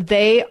 So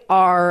they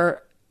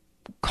are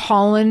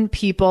calling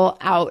people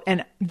out.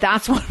 And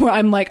that's where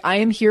I'm like, I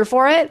am here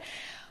for it.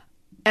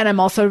 And I'm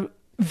also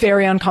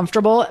very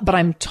uncomfortable, but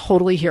I'm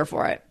totally here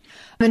for it.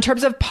 In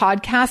terms of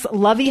podcasts,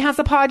 Lovey has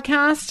a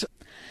podcast.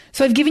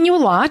 So I've given you a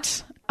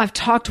lot. I've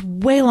talked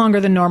way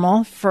longer than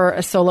normal for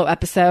a solo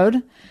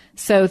episode.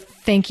 So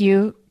thank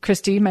you,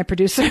 Christy, my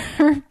producer,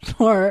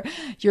 for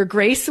your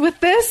grace with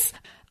this.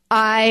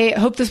 I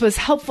hope this was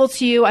helpful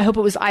to you. I hope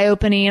it was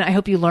eye-opening. I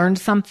hope you learned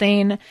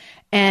something.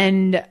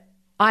 And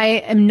I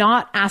am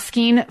not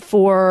asking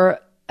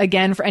for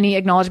any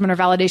acknowledgement or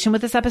validation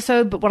with this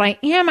episode. But what I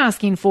am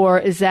asking for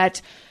is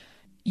that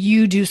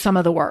you do some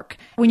of the work.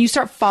 When you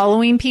start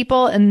following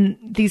people in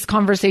these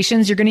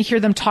conversations, you're going to hear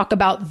them talk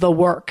about the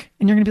work.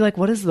 And you're going to be like,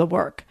 what is the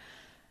work?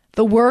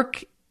 The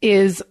work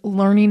is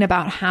learning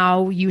about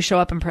how you show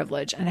up in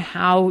privilege and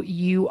how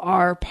you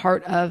are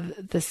part of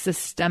the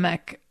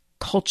systemic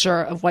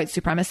culture of white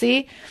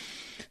supremacy.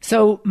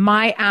 So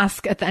my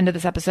ask at the end of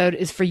this episode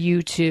is for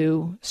you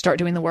to start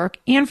doing the work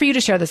and for you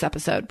to share this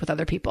episode with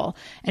other people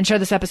and share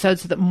this episode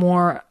so that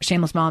more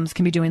shameless moms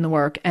can be doing the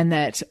work and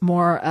that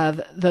more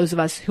of those of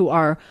us who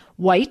are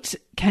white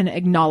can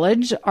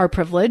acknowledge our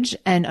privilege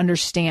and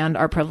understand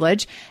our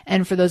privilege.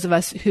 And for those of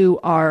us who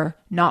are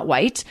not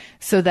white,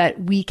 so that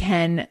we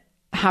can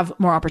have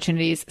more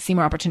opportunities, see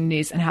more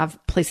opportunities, and have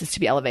places to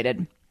be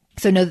elevated.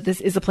 So know that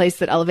this is a place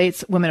that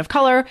elevates women of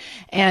color.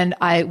 And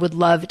I would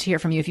love to hear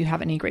from you if you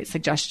have any great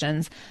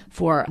suggestions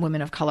for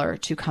women of color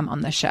to come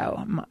on the show.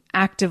 I'm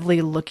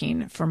actively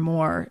looking for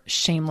more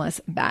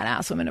shameless,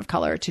 badass women of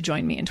color to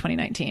join me in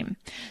 2019.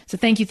 So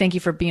thank you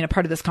for being a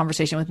part of this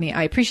conversation with me.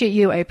 I appreciate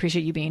you. I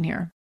appreciate you being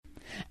here.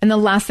 And the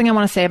last thing I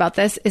want to say about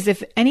this is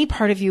if any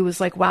part of you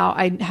was like, wow,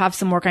 I have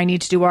some work I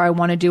need to do or I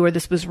want to do, or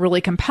this was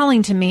really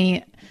compelling to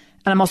me,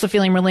 and I'm also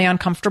feeling really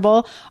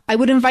uncomfortable, I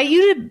would invite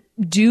you to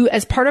do,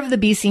 as part of the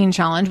Be Seen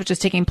Challenge, which is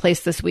taking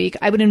place this week,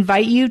 I would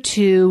invite you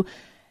to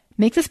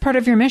make this part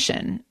of your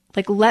mission.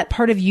 Like, let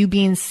part of you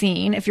being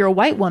seen. If you're a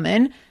white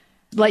woman,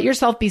 let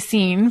yourself be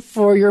seen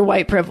for your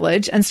white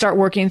privilege and start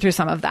working through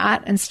some of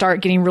that and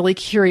start getting really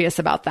curious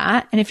about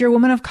that. And if you're a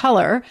woman of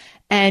color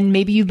and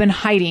maybe you've been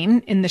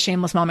hiding in the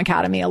Shameless Mom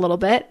Academy a little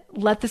bit,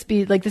 let this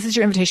be like, this is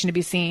your invitation to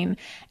be seen.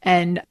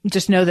 And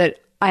just know that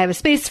I have a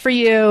space for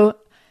you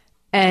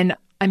and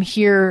I'm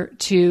here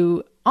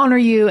to honor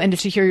you and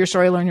to hear your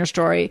story, learn your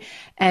story.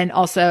 And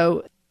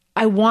also,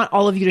 I want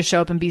all of you to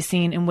show up and be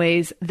seen in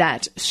ways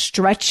that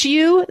stretch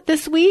you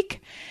this week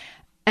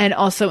and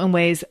also in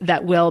ways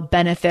that will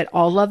benefit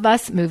all of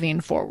us moving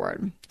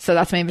forward. So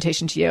that's my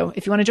invitation to you.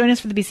 If you want to join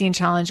us for the Be Seen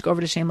Challenge, go over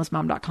to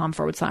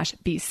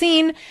shamelessmom.com/be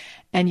seen,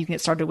 and you can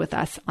get started with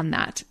us on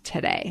that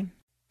today.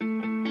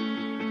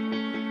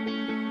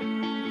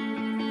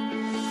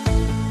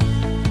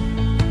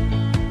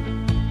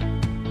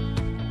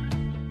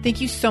 Thank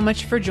you so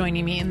much for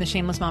joining me in the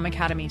Shameless Mom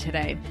Academy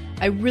today.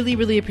 I really,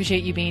 really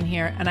appreciate you being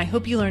here, and I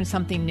hope you learned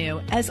something new.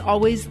 As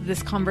always,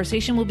 this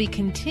conversation will be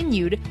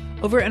continued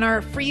over in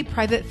our free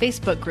private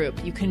Facebook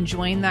group. You can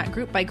join that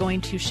group by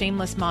going to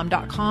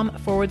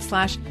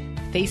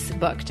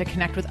shamelessmom.com/Facebook to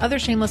connect with other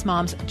shameless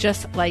moms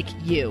just like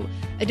you.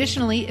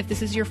 Additionally, if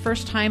this is your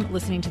first time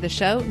listening to the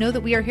show, know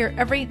that we are here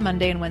every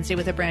Monday and Wednesday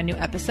with a brand new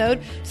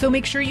episode. So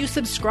make sure you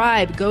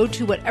subscribe. Go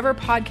to whatever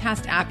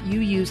podcast app you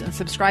use and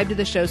subscribe to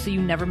the show so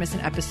you never miss an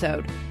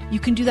episode. You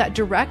can do that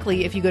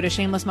directly if you go to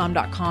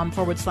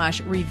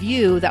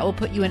shamelessmom.com/review. That will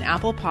put you in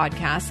Apple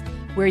Podcasts,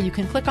 where you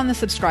can click on the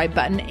subscribe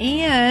button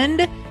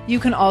and you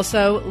can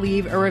also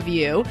leave a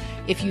review.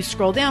 If you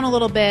scroll down a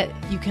little bit,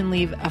 you can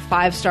leave a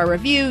 5-star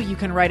review. You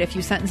can write a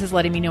few sentences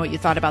letting me know what you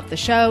thought about the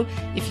show.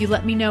 If you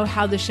let me know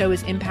how the show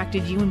has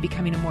impacted you in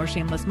becoming a more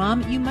shameless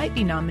mom, you might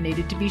be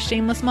nominated to be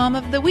Shameless Mom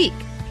of the Week.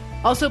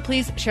 Also,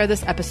 please share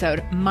this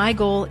episode. My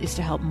goal is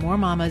to help more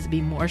mamas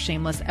be more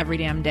shameless every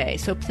damn day.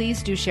 So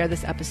please do share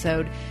this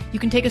episode. You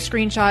can take a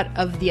screenshot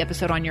of the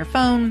episode on your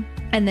phone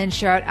and then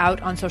share it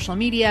out on social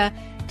media.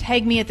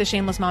 Tag me at the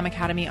Shameless Mom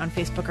Academy on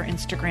Facebook or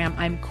Instagram.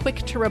 I'm quick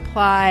to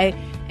reply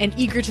and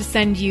eager to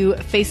send you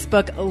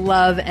Facebook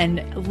love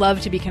and love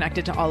to be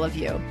connected to all of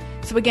you.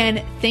 So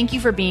again, thank you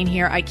for being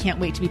here. I can't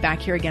wait to be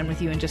back here again with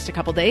you in just a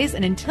couple days.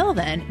 And until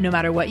then, no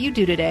matter what you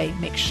do today,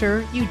 make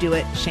sure you do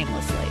it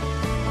shamelessly.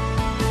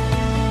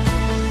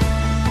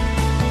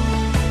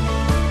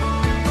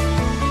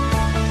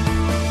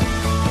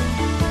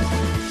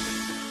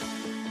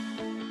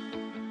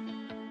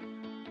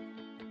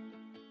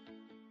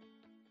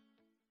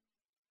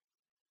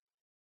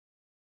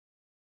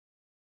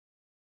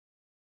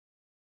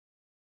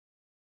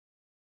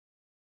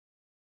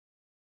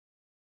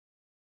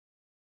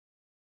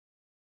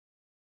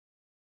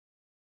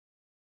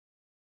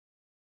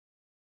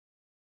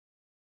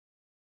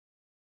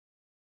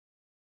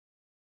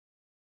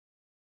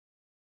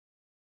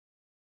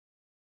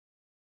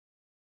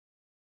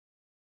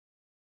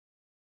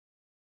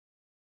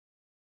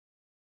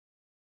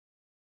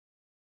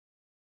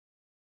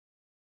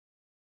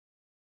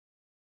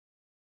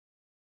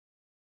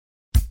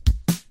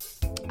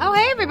 Oh,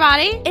 hey,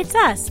 everybody. It's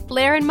us,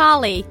 Blair and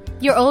Molly,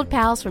 your old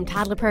pals from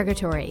Toddler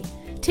Purgatory.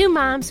 Two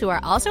moms who are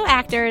also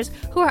actors,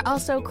 who are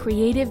also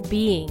creative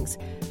beings,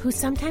 who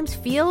sometimes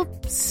feel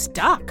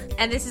stuck.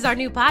 And this is our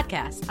new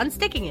podcast,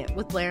 Unsticking It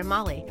with Blair and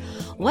Molly.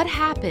 What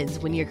happens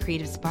when your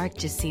creative spark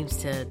just seems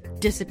to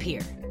disappear?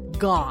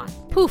 Gone.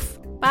 Poof.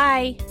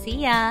 Bye.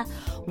 See ya.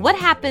 What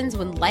happens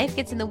when life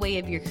gets in the way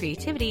of your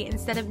creativity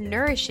instead of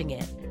nourishing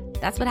it?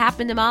 That's what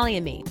happened to Molly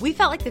and me. We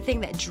felt like the thing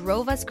that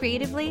drove us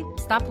creatively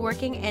stopped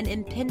working and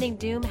impending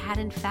doom had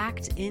in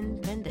fact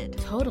impended.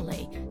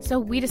 Totally. So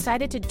we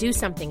decided to do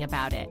something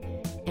about it.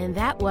 And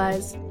that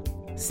was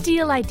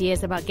steal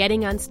ideas about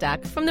getting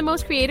unstuck from the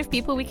most creative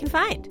people we can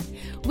find.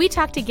 We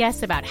talked to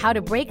guests about how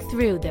to break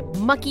through the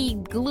mucky,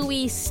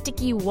 gluey,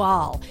 sticky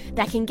wall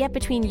that can get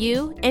between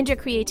you and your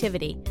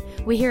creativity.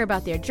 We hear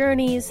about their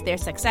journeys, their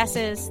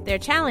successes, their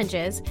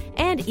challenges,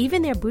 and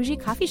even their bougie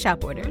coffee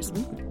shop orders.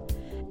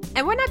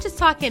 And we're not just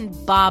talking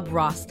Bob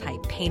Ross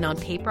type paint on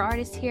paper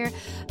artists here,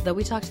 though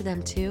we talk to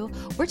them too.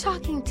 We're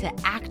talking to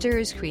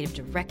actors, creative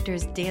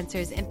directors,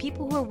 dancers, and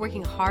people who are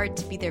working hard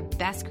to be their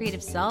best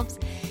creative selves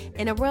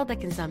in a world that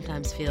can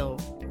sometimes feel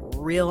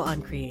real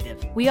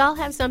uncreative. We all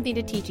have something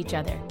to teach each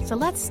other, so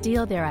let's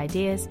steal their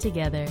ideas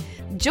together.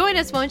 Join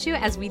us, won't you,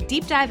 as we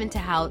deep dive into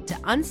how to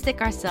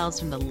unstick ourselves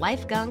from the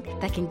life gunk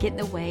that can get in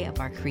the way of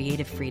our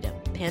creative freedom.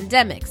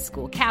 Pandemics,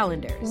 school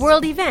calendars,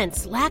 World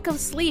events, lack of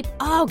sleep.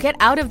 Oh, get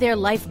out of their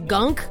life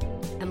gunk.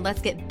 and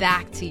let's get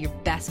back to your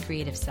best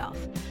creative self.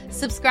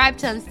 Subscribe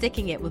to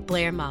Unsticking It with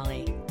Blair and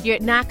Molly. You're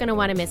not going to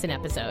want to miss an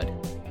episode.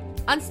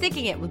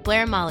 Unsticking It with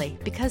Blair and Molly,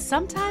 because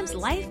sometimes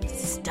life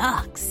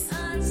sucks.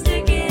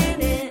 Unsticking